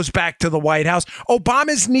you it goes back to the White House.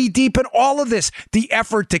 Obama's knee-deep in all of this. The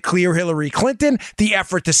effort to clear Hillary Clinton, the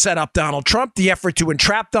effort to set up Donald Trump, the effort to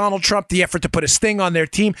entrap Donald Trump, the effort to put a sting on their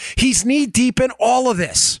team. He's knee-deep in all of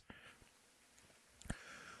this.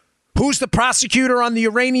 Who's the prosecutor on the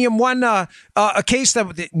Uranium One a case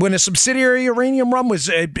that when a subsidiary Uranium One was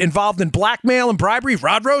involved in blackmail and bribery?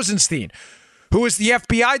 Rod Rosenstein. Who was the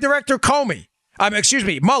FBI director?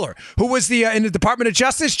 Mueller. Who was in the Department of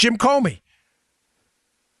Justice? Jim Comey.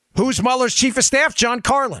 Who's Mueller's chief of staff? John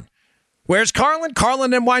Carlin. Where's Carlin?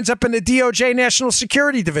 Carlin then winds up in the DOJ National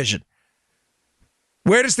Security Division.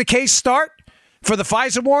 Where does the case start for the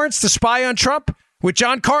FISA warrants to spy on Trump? With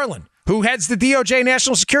John Carlin, who heads the DOJ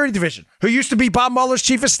National Security Division, who used to be Bob Mueller's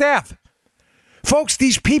chief of staff. Folks,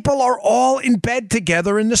 these people are all in bed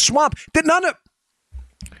together in the swamp. Let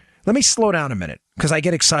me slow down a minute because I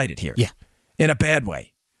get excited here. Yeah. In a bad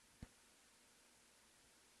way.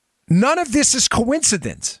 None of this is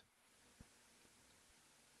coincidence.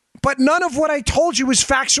 But none of what I told you is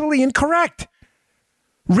factually incorrect.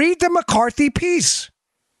 Read the McCarthy piece.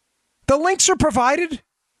 The links are provided.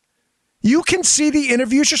 You can see the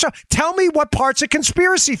interviews yourself. Tell me what part's a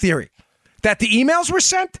conspiracy theory. That the emails were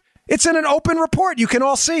sent? It's in an open report you can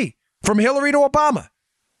all see. From Hillary to Obama.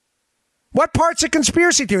 What part's a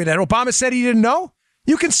conspiracy theory? That Obama said he didn't know?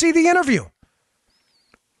 You can see the interview.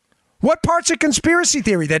 What part's a conspiracy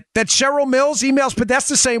theory? That Cheryl Mills emails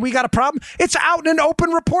Podesta saying we got a problem? It's out in an open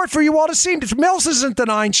report for you all to see. Mills isn't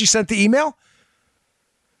denying she sent the email.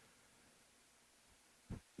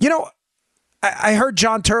 You know, I heard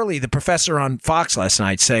John Turley, the professor on Fox last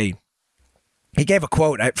night, say, he gave a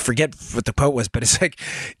quote. I forget what the quote was, but it's like,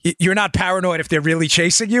 you're not paranoid if they're really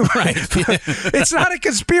chasing you. Right. It's not a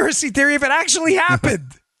conspiracy theory if it actually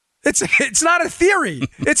happened. It's not a theory.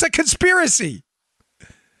 It's a conspiracy.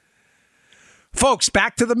 Folks,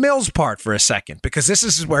 back to the Mills part for a second, because this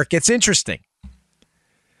is where it gets interesting.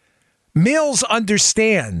 Mills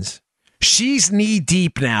understands she's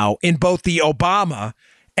knee-deep now in both the Obama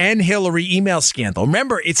and Hillary email scandal.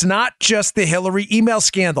 Remember, it's not just the Hillary email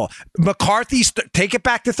scandal. McCarthy's, take it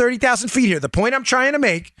back to 30,000 feet here. The point I'm trying to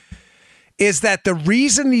make is that the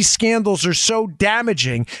reason these scandals are so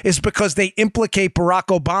damaging is because they implicate Barack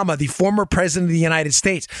Obama, the former president of the United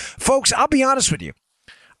States. Folks, I'll be honest with you.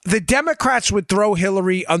 The Democrats would throw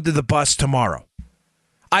Hillary under the bus tomorrow.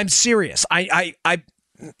 I'm serious.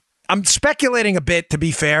 I'm speculating a bit, to be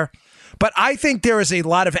fair, but I think there is a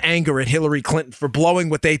lot of anger at Hillary Clinton for blowing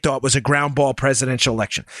what they thought was a ground ball presidential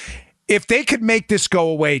election. If they could make this go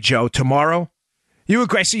away, Joe, tomorrow, you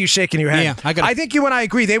agree? I see you shaking your head. Yeah, I think you and I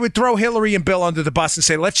agree. They would throw Hillary and Bill under the bus and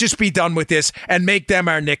say, let's just be done with this and make them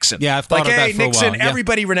our Nixon. Yeah, I've thought of that for Nixon, a while. Yeah.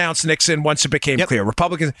 Everybody renounced Nixon once it became clear.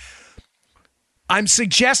 Republicans. I'm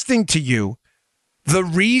suggesting to you the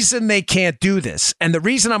reason they can't do this, and the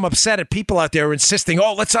reason I'm upset at people out there insisting,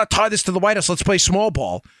 let's not tie this to the White House, let's play small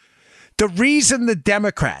ball. The reason the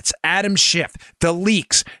Democrats, Adam Schiff, the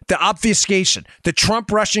leaks, the obfuscation, the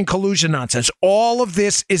Trump-Russian collusion nonsense, all of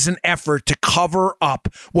this is an effort to cover up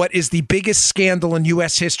what is the biggest scandal in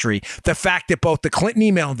U.S. history, the fact that both the Clinton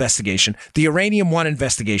email investigation, the Uranium One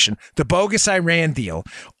investigation, the bogus Iran deal,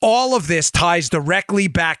 all of this ties directly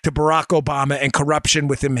back to Barack Obama and corruption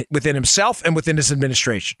within himself and within his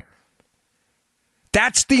administration.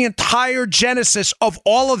 That's the entire genesis of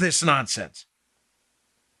all of this nonsense.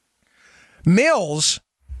 Mills,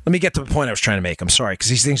 let me get to the point I was trying to make. I'm sorry, because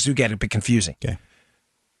these things do get a bit confusing. Okay.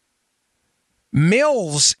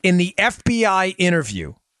 Mills, in the FBI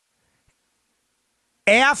interview,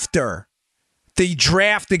 after the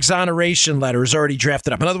draft exoneration letter is already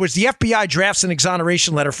drafted up. In other words, the FBI drafts an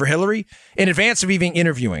exoneration letter for Hillary in advance of even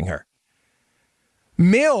interviewing her.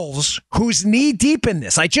 Mills, who's knee-deep in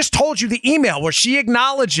this, I just told you the email where she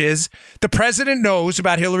acknowledges the president knows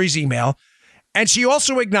about Hillary's email, and she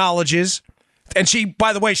also acknowledges, and she,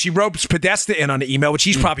 by the way, she ropes Podesta in on the email, which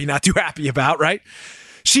he's probably not too happy about, right?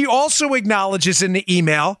 She also acknowledges in the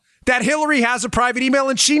email that Hillary has a private email,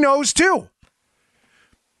 and she knows too.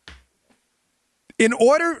 In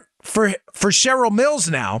order for Cheryl Mills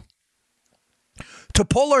now to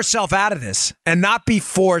pull herself out of this and not be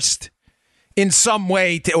forced in some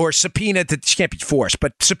way to, or subpoenaed to, she can't be forced,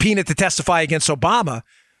 but subpoenaed to testify against Obama,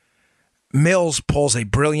 Mills pulls a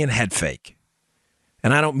brilliant head fake.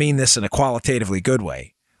 And I don't mean this in a qualitatively good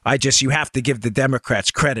way. You have to give the Democrats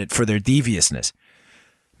credit for their deviousness.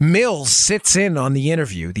 Mills sits in on the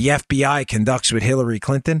interview the FBI conducts with Hillary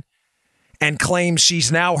Clinton and claims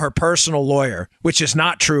she's now her personal lawyer, which is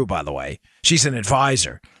not true, by the way. She's an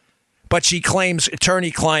advisor. But she claims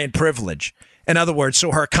attorney-client privilege. In other words,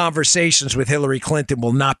 so her conversations with Hillary Clinton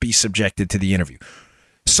will not be subjected to the interview.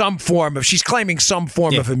 She's claiming some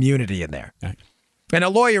form of immunity in there. Right. And a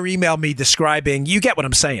lawyer emailed me describing, you get what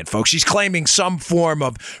I'm saying, folks. She's claiming some form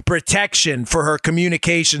of protection for her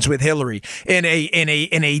communications with Hillary in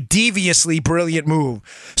a deviously brilliant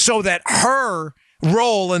move so that her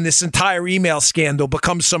role in this entire email scandal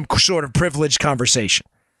becomes some sort of privileged conversation.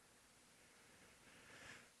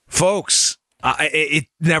 Folks, it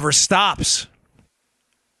never stops.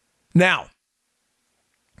 Now,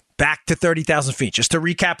 back to 30,000 feet, just to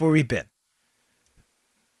recap where we've been.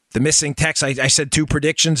 The missing text, I said two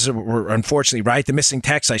predictions were unfortunately right. The missing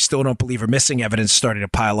text, I still don't believe are missing. Evidence starting to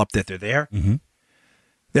pile up that they're there. Mm-hmm.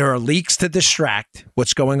 There are leaks to distract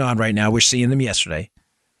what's going on right now. We're seeing them yesterday.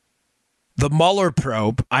 The Mueller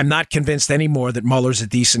probe, I'm not convinced anymore that Mueller's a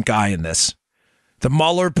decent guy in this. The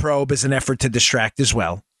Mueller probe is an effort to distract as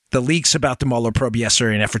well. The leaks about the Mueller probe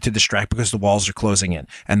yesterday are an effort to distract because the walls are closing in.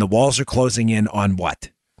 And the walls are closing in on what?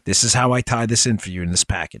 This is how I tie this in for you in this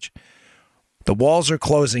package. The walls are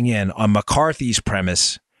closing in on McCarthy's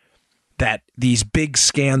premise that these big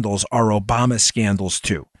scandals are Obama scandals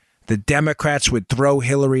too. The Democrats would throw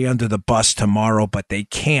Hillary under the bus tomorrow, but they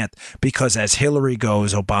can't because as Hillary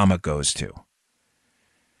goes, Obama goes too.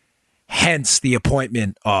 Hence the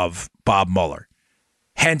appointment of Bob Mueller.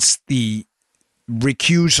 Hence the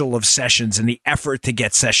recusal of Sessions and the effort to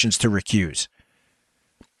get Sessions to recuse.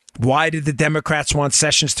 Why did the Democrats want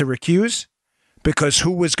Sessions to recuse? Because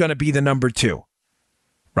who was going to be the number 2?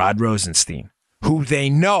 Rod Rosenstein, who they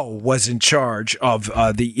know was in charge of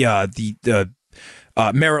the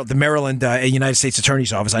Maryland United States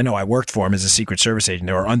Attorney's Office. I know I worked for him as a Secret Service agent,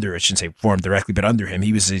 or under, I shouldn't say for him directly, but under him.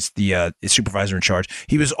 He was the supervisor in charge.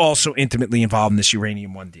 He was also intimately involved in this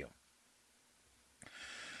Uranium One deal.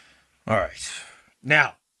 All right.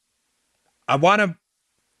 Now, I want to.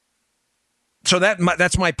 So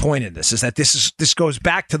that's my point in this, is that this goes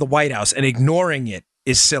back to the White House, and ignoring it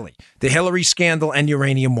is silly. The Hillary scandal and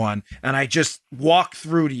Uranium One, and I just walk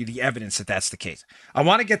through to you the evidence that that's the case. I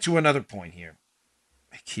want to get to another point here.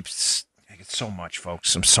 I get so much,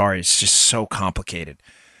 folks. I'm sorry. It's just so complicated,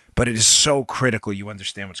 but it is so critical you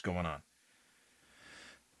understand what's going on.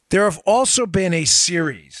 There have also been a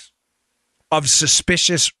series of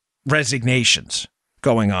suspicious resignations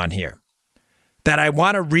going on here that I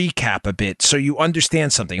want to recap a bit so you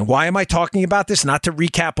understand something. And why am I talking about this? Not to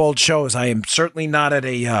recap old shows. I am certainly not at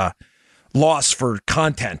a loss for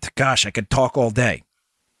content. Gosh, I could talk all day.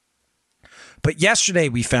 But yesterday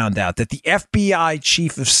we found out that the FBI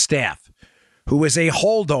chief of staff, who was a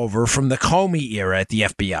holdover from the Comey era at the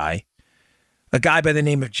FBI, a guy by the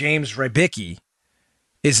name of James Rybicki,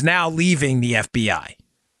 is now leaving the FBI,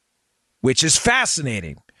 which is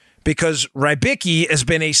fascinating because Rybicki has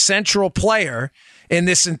been a central player in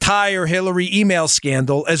this entire Hillary email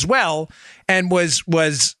scandal as well, and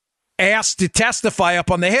was asked to testify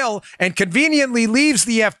up on the Hill, and conveniently leaves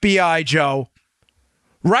the FBI, Joe,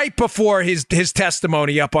 right before his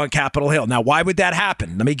testimony up on Capitol Hill. Now, why would that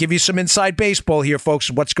happen? Let me give you some inside baseball here,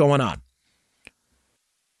 folks, what's going on.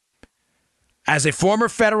 As a former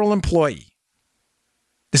federal employee,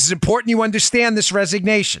 this is important you understand this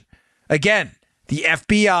resignation. Again, the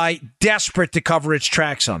FBI desperate to cover its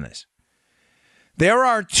tracks on this. There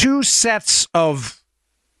are 2 sets of,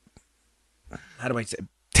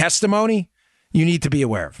 testimony you need to be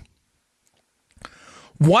aware of.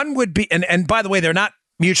 One would be, and by the way, they're not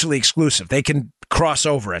mutually exclusive. They can cross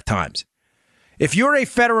over at times. If you're a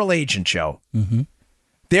federal agent, Joe,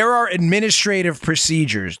 there are administrative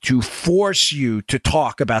procedures to force you to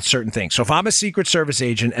talk about certain things. So if I'm a Secret Service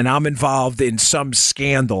agent and I'm involved in some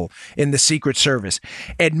scandal in the Secret Service,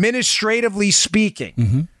 administratively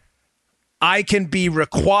speaking, I can be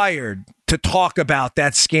required to talk about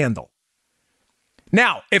that scandal.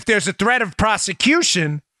 Now, if there's a threat of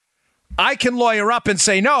prosecution, I can lawyer up and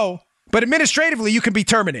say no, but administratively you can be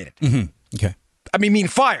terminated. Okay. I mean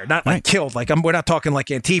fired, not like killed. We're not talking like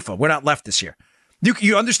Antifa. We're not leftists here.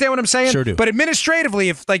 You understand what I'm saying? Sure do. But administratively,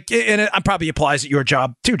 if and it probably applies at your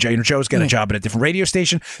job too, Joe. Joe's got a job at a different radio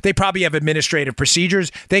station. They probably have administrative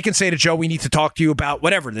procedures. They can say to Joe, "We need to talk to you about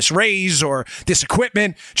whatever, this raise or this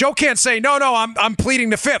equipment." Joe can't say, "No, I'm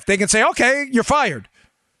pleading the fifth." They can say, "Okay, you're fired."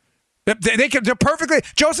 They're perfectly.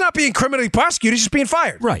 Joe's not being criminally prosecuted; he's just being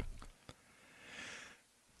fired. Right.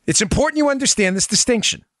 It's important you understand this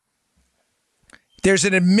distinction. There's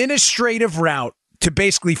an administrative route to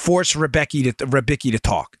basically force Rybicki to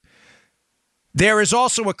talk. There is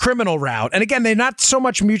also a criminal route. And again, they're not so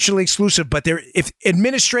much mutually exclusive, but if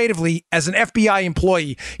administratively, as an FBI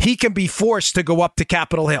employee, he can be forced to go up to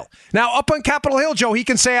Capitol Hill. Now, up on Capitol Hill, Joe, he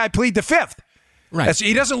can say, "I plead the fifth." Right.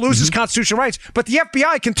 He doesn't lose his constitutional rights, but the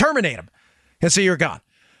FBI can terminate him and say, "You're gone."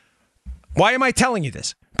 Why am I telling you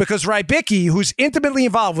this? Because Rybicki, who's intimately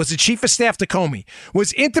involved, was the chief of staff to Comey,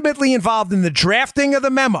 was intimately involved in the drafting of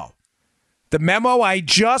the memo. The memo I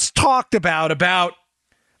just talked about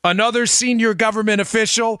another senior government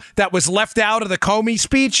official that was left out of the Comey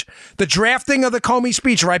speech, the drafting of the Comey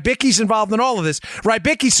speech. Rybicki's involved in all of this.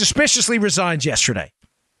 Rybicki suspiciously resigned yesterday.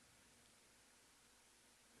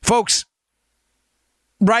 Folks,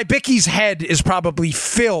 Rybicki's head is probably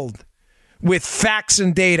filled with facts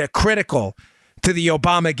and data critical to the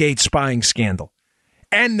Obamagate spying scandal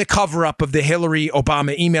and the cover-up of the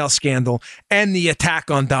Hillary-Obama email scandal and the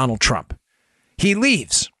attack on Donald Trump. He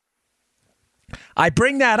leaves. I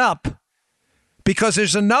bring that up because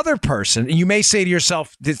there's another person, and you may say to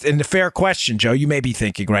yourself, in the fair question, Joe, you may be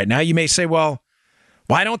thinking right now, you may say, well,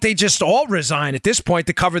 why don't they just all resign at this point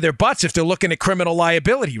to cover their butts if they're looking at criminal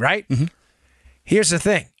liability, right? Here's the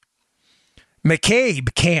thing.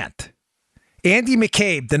 McCabe can't. Andy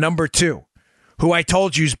McCabe, the number 2, who I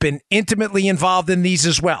told you has been intimately involved in these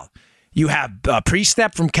as well. You have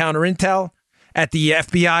Priestep from Counterintel at the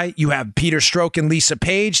FBI. You have Peter Strzok and Lisa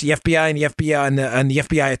Page, the FBI and the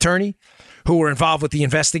FBI attorney, who were involved with the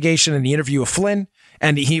investigation and the interview of Flynn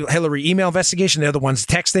and the Hillary email investigation. They're the ones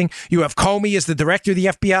texting. You have Comey as the director of the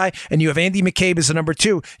FBI, and you have Andy McCabe as the number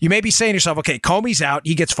 2. You may be saying to yourself, okay, Comey's out.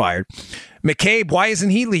 He gets fired. McCabe, why isn't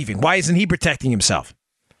he leaving? Why isn't he protecting himself?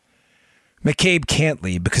 McCabe can't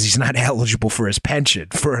leave because he's not eligible for his pension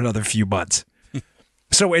for another few months.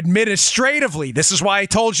 So administratively, this is why I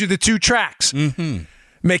told you the 2 tracks.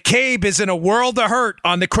 McCabe is in a world of hurt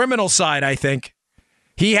on the criminal side, I think.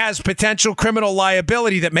 He has potential criminal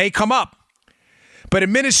liability that may come up. But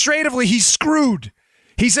administratively, he's screwed.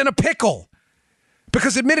 He's in a pickle.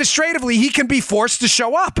 Because administratively, he can be forced to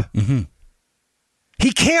show up.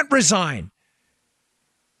 He can't resign.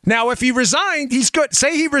 Now, if he resigned, he's good.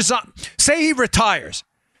 Say he retires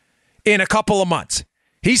in a couple of months.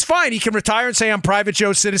 He's fine. He can retire and say, I'm Private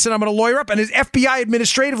Joe's citizen. I'm going to lawyer up. And his FBI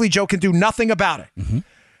administratively, Joe, can do nothing about it.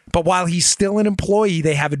 But while he's still an employee,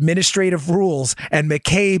 they have administrative rules, and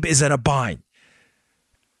McCabe is in a bind.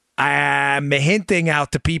 I'm hinting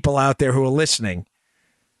out to people out there who are listening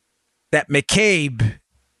that McCabe,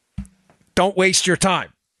 don't waste your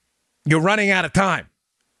time. You're running out of time.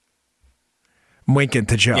 I'm winking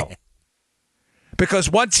to Joe. Yeah.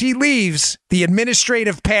 Because once he leaves, the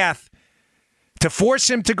administrative path to force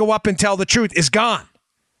him to go up and tell the truth is gone.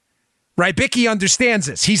 Rybicki understands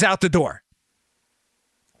this. He's out the door.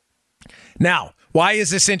 Now, why is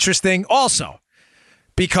this interesting? Also,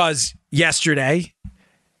 because yesterday,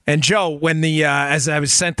 and Joe, when as I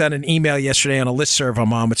was sent out an email yesterday on a listserv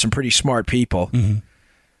I'm on with some pretty smart people,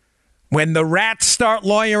 when the rats start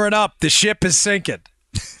lawyering up, the ship is sinking.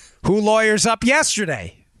 Who lawyers up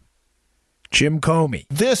yesterday? Jim Comey.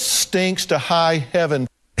 This stinks to high heaven.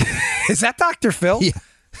 Is that Dr. Phil? Yeah.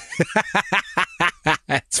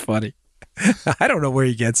 That's funny. I don't know where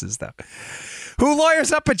he gets his stuff. Who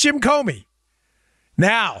lawyers up at Jim Comey?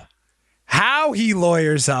 Now, how he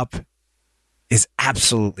lawyers up is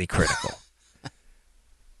absolutely critical.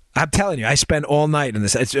 I'm telling you, I spent all night in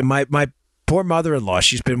this. It's my poor mother-in-law,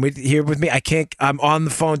 she's been here with me. I'm on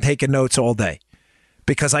the phone taking notes all day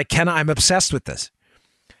because I'm obsessed with this.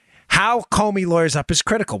 How Comey lawyers up is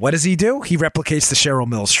critical. What does he do? He replicates the Cheryl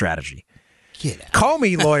Mills strategy.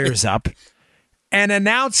 Comey lawyers up and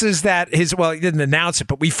announces that he didn't announce it,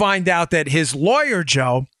 but we find out that his lawyer,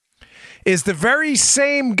 Joe, is the very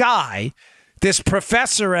same guy, this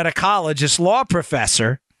professor at a college, this law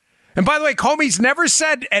professor. And by the way, Comey's never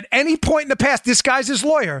said at any point in the past, this guy's his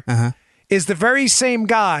lawyer, is the very same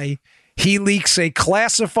guy he leaks a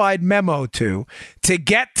classified memo to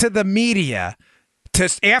get to the media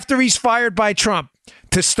after he's fired by Trump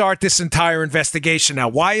to start this entire investigation. Now,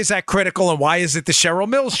 why is that critical and why is it the Cheryl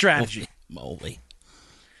Mills strategy? Moly.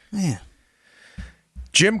 Man.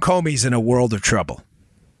 Jim Comey's in a world of trouble.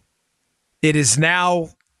 It is now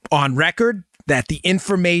on record that the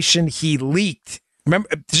information he leaked, remember,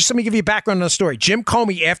 just let me give you a background on the story. Jim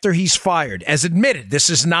Comey, after he's fired, as admitted, this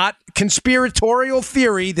is not conspiratorial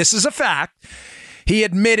theory, this is a fact, he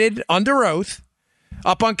admitted under oath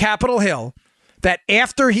up on Capitol Hill that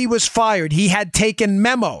after he was fired, he had taken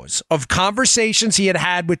memos of conversations he had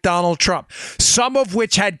had with Donald Trump, some of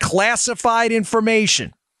which had classified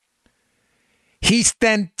information. He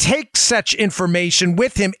then takes such information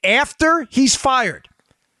with him after he's fired.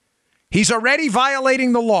 He's already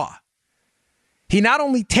violating the law. He not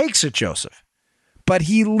only takes it, Joseph, but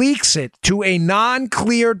he leaks it to a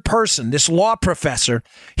non-cleared person, this law professor.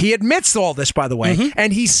 He admits all this, by the way,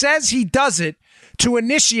 and he says he does it to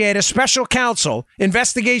initiate a special counsel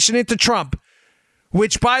investigation into Trump,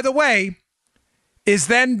 which, by the way, is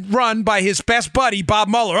then run by his best buddy, Bob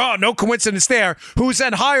Mueller. Oh, no coincidence there. Who was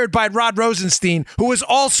then hired by Rod Rosenstein, who was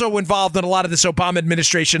also involved in a lot of this Obama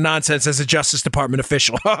administration nonsense as a Justice Department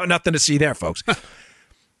official. Nothing to see there, folks.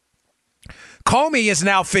 Comey has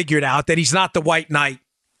now figured out that he's not the white knight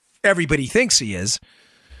everybody thinks he is,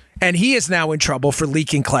 and he is now in trouble for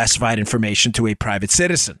leaking classified information to a private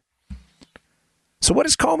citizen. So what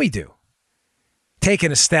does Comey do?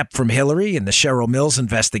 Taking a step from Hillary and the Cheryl Mills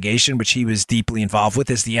investigation, which he was deeply involved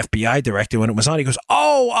with as the FBI director when it was on. He goes,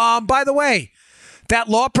 by the way, that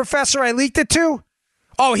law professor I leaked it to?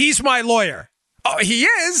 Oh, he's my lawyer. Oh, he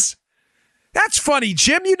is? That's funny,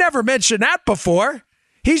 Jim. You never mentioned that before.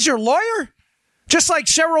 He's your lawyer? Just like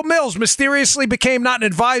Cheryl Mills mysteriously became not an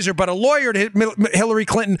advisor, but a lawyer to Hillary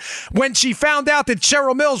Clinton when she found out that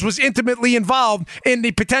Cheryl Mills was intimately involved in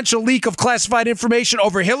the potential leak of classified information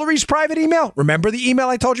over Hillary's private email. Remember the email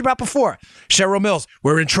I told you about before? Cheryl Mills,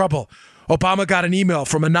 we're in trouble. Obama got an email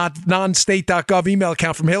from a non-state.gov email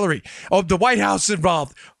account from Hillary. Oh, the White House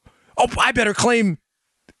involved. Oh, I better claim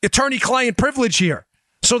attorney-client privilege here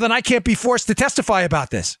so then I can't be forced to testify about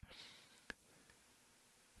this.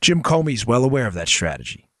 Jim Comey's well aware of that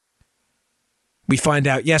strategy. We find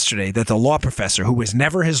out yesterday that the law professor, who was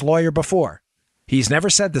never his lawyer before, he's never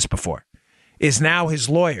said this before, is now his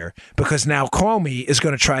lawyer because now Comey is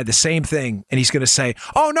going to try the same thing and he's going to say,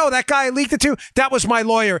 oh, no, that guy I leaked it to, that was my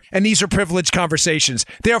lawyer and these are privileged conversations.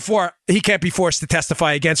 Therefore, he can't be forced to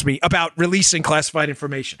testify against me about releasing classified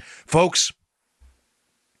information. Folks,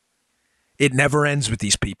 it never ends with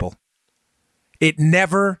these people. It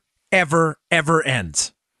never, ever, ever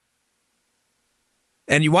ends.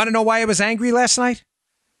 And you want to know why I was angry last night?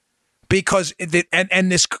 Because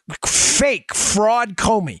this fake fraud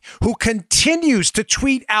Comey, who continues to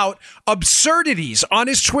tweet out absurdities on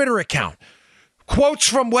his Twitter account, quotes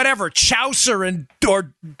from whatever, Chaucer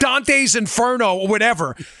or Dante's Inferno or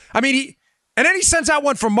whatever. I mean, and then he sends out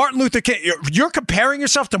one from Martin Luther King. You're comparing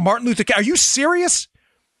yourself to Martin Luther King. Are you serious?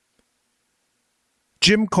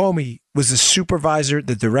 Jim Comey was the supervisor,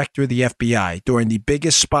 the director of the FBI during the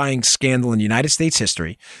biggest spying scandal in United States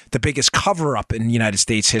history, the biggest cover-up in United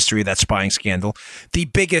States history of that spying scandal, the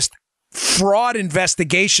biggest fraud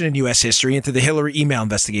investigation in U.S. history into the Hillary email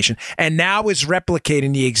investigation, and now is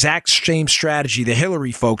replicating the exact same strategy the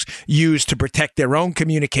Hillary folks used to protect their own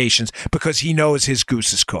communications because he knows his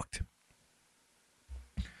goose is cooked.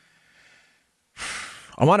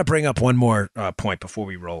 I want to bring up one more point before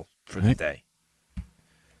we roll for the day.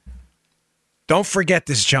 Don't forget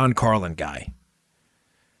this John Carlin guy.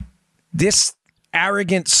 This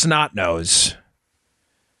arrogant snot-nose.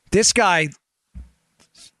 This guy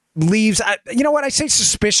leaves, you know what, I say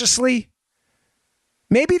suspiciously.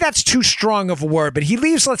 Maybe that's too strong of a word, but he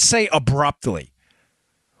leaves, let's say, abruptly.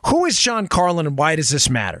 Who is John Carlin and why does this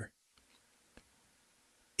matter?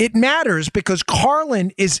 It matters because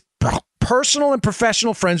Carlin is personal and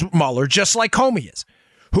professional friends with Mueller, just like Comey is,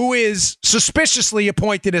 who is suspiciously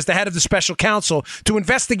appointed as the head of the special counsel to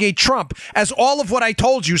investigate Trump as all of what I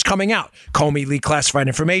told you is coming out. Comey leaked classified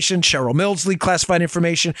information. Cheryl Mills leaked classified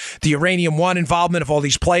information. The Uranium One involvement of all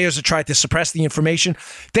these players that tried to suppress the information.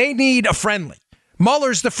 They need a friendly.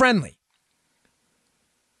 Mueller's the friendly.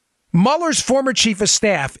 Mueller's former chief of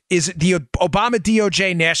staff is the Obama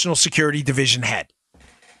DOJ National Security Division head.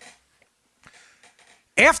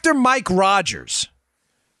 After Mike Rogers,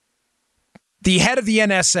 the head of the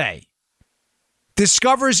NSA,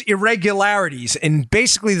 discovers irregularities in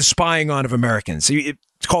basically the spying on of Americans.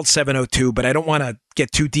 It's called 702, but I don't want to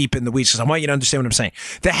get too deep in the weeds because I want you to understand what I'm saying.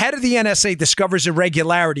 The head of the NSA discovers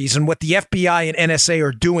irregularities in what the FBI and NSA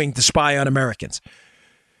are doing to spy on Americans.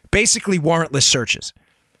 Basically warrantless searches.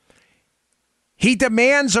 He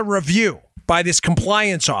demands a review by this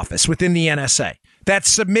compliance office within the NSA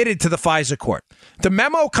that's submitted to the FISA court. The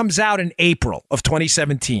memo comes out in April of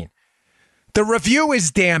 2017. The review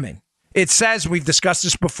is damning. It says, we've discussed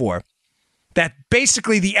this before, that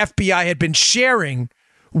basically the FBI had been sharing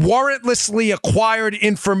warrantlessly acquired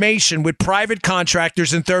information with private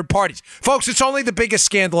contractors and third parties. Folks, it's only the biggest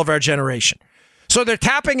scandal of our generation. So they're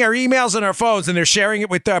tapping our emails and our phones and they're sharing it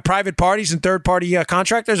with private parties and third-party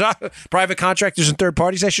contractors. Private contractors and third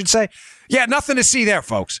parties, I should say. Yeah, nothing to see there,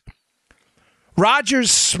 folks.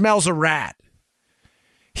 Rogers smells a rat.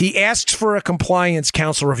 He asks for a compliance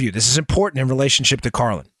council review. This is important in relationship to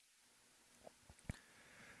Carlin.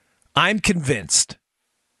 I'm convinced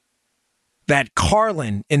that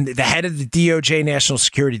Carlin, the head of the DOJ National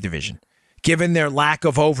Security Division, given their lack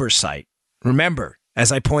of oversight, remember,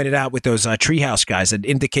 as I pointed out with those Treehouse guys that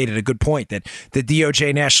indicated a good point, that the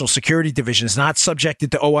DOJ National Security Division is not subjected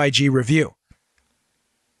to OIG review.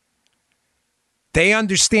 They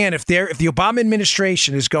understand if the Obama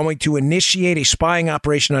administration is going to initiate a spying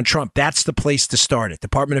operation on Trump, that's the place to start it.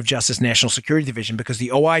 Department of Justice National Security Division, because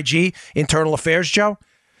the OIG, Internal Affairs, Joe,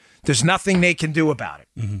 there's nothing they can do about it.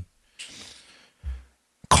 Mm-hmm.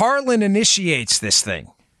 Carlin initiates this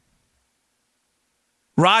thing.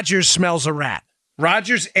 Rogers smells a rat.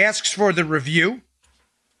 Rogers asks for the review.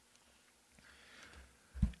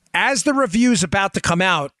 As the review is about to come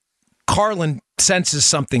out, Carlin senses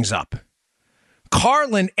something's up.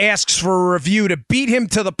 Carlin asks for a review to beat him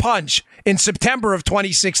to the punch in September of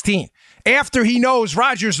 2016, after he knows,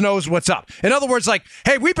 Rogers knows what's up. In other words, like,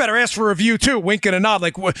 hey, we better ask for a review too, wink and a nod,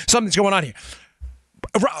 like something's going on here.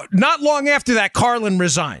 Not long after that, Carlin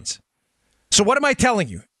resigns. So what am I telling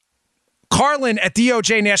you? Carlin at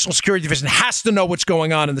DOJ National Security Division has to know what's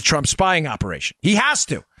going on in the Trump spying operation. He has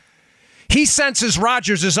to. He senses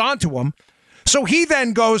Rogers is onto him. So he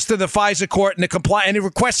then goes to the FISA court and he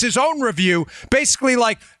requests his own review, basically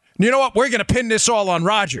like, you know what, we're going to pin this all on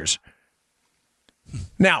Rogers.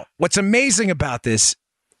 Now, what's amazing about this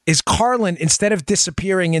is Carlin, instead of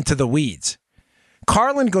disappearing into the weeds,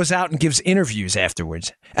 Carlin goes out and gives interviews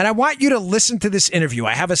afterwards. And I want you to listen to this interview.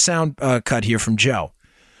 I have a sound cut here from Joe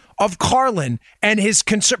of Carlin and his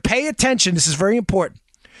concern. Pay attention. This is very important.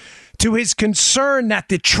 To his concern that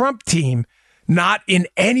the Trump team not in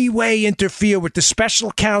any way interfere with the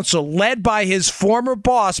special counsel led by his former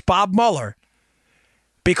boss, Bob Mueller.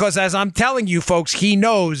 Because as I'm telling you, folks, he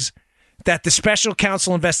knows that the special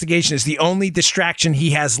counsel investigation is the only distraction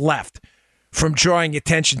he has left from drawing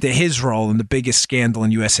attention to his role in the biggest scandal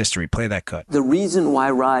in U.S. history. Play that cut. The reason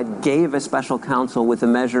why Rod gave a special counsel with a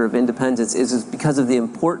measure of independence is because of the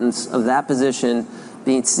importance of that position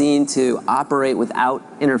being seen to operate without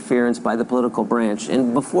interference by the political branch.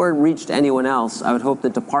 And before it reached anyone else, I would hope the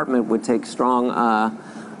department would take strong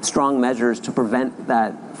measures to prevent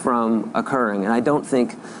that from occurring. And I don't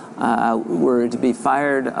think were to be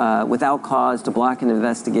fired without cause to block an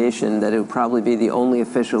investigation, that it would probably be the only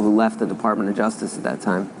official who left the Department of Justice at that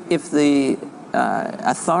time. If the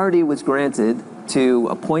authority was granted to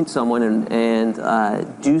appoint someone and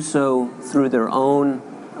do so through their own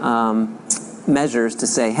measures to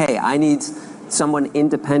say, hey, I need someone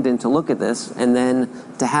independent to look at this, and then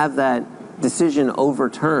to have that decision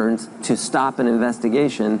overturned to stop an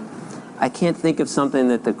investigation, I can't think of something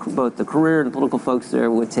that both the career and political folks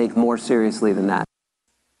there would take more seriously than that.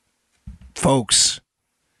 Folks,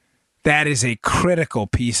 that is a critical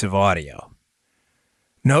piece of audio.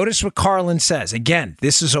 Notice what Carlin says. Again,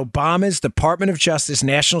 this is Obama's Department of Justice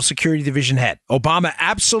National Security Division head. Obama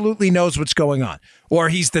absolutely knows what's going on, or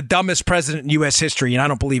he's the dumbest president in U.S. history, and I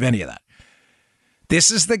don't believe any of that.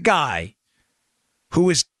 This is the guy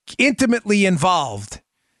who is intimately involved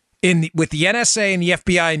with the NSA and the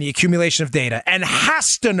FBI and the accumulation of data, and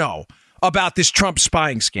has to know about this Trump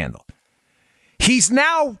spying scandal. He's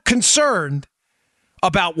now concerned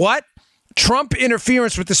about what? Trump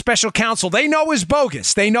interference with the special counsel. They know is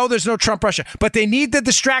bogus. They know there's no Trump Russia, but they need the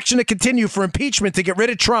distraction to continue for impeachment to get rid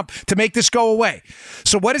of Trump to make this go away.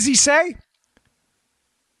 So what does he say?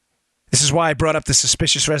 This is why I brought up the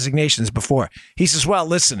suspicious resignations before. He says, well,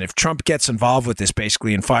 listen, if Trump gets involved with this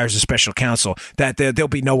basically and fires a special counsel, that there'll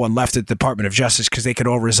be no one left at the Department of Justice because they could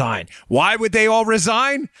all resign. Why would they all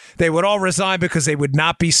resign? They would all resign because they would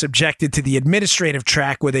not be subjected to the administrative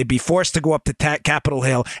track where they'd be forced to go up to Capitol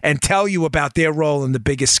Hill and tell you about their role in the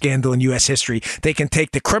biggest scandal in U.S. history. They can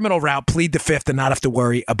take the criminal route, plead the fifth, and not have to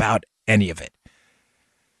worry about any of it.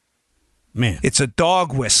 Man, it's a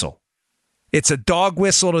dog whistle. It's a dog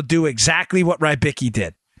whistle to do exactly what Rybicki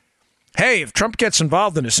did. Hey, if Trump gets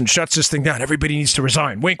involved in this and shuts this thing down, everybody needs to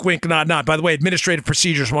resign. Wink, wink, nod, nod. By the way, administrative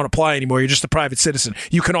procedures won't apply anymore. You're just a private citizen.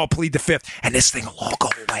 You can all plead the fifth, and this thing will all go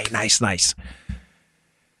away. Nice, nice.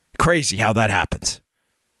 Crazy how that happens.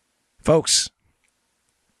 Folks,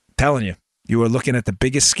 I'm telling you, you are looking at the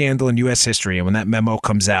biggest scandal in U.S. history, and when that memo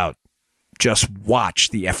comes out, just watch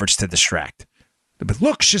the efforts to distract. But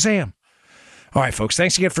look, Shazam. All right, folks,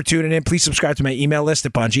 thanks again for tuning in. Please subscribe to my email list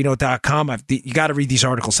at Bongino.com. You got to read these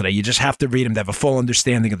articles today. You just have to read them to have a full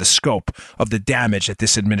understanding of the scope of the damage that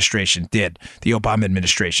this administration did, the Obama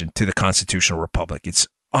administration, to the constitutional republic. It's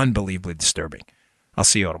unbelievably disturbing. I'll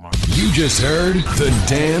see you all tomorrow. You just heard The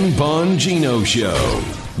Dan Bongino Show.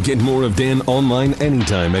 Get more of Dan online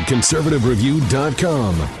anytime at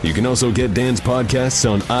conservativereview.com. You can also get Dan's podcasts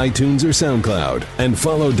on iTunes or SoundCloud. And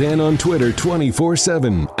follow Dan on Twitter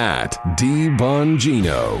 24/7 at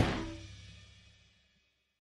DBongino.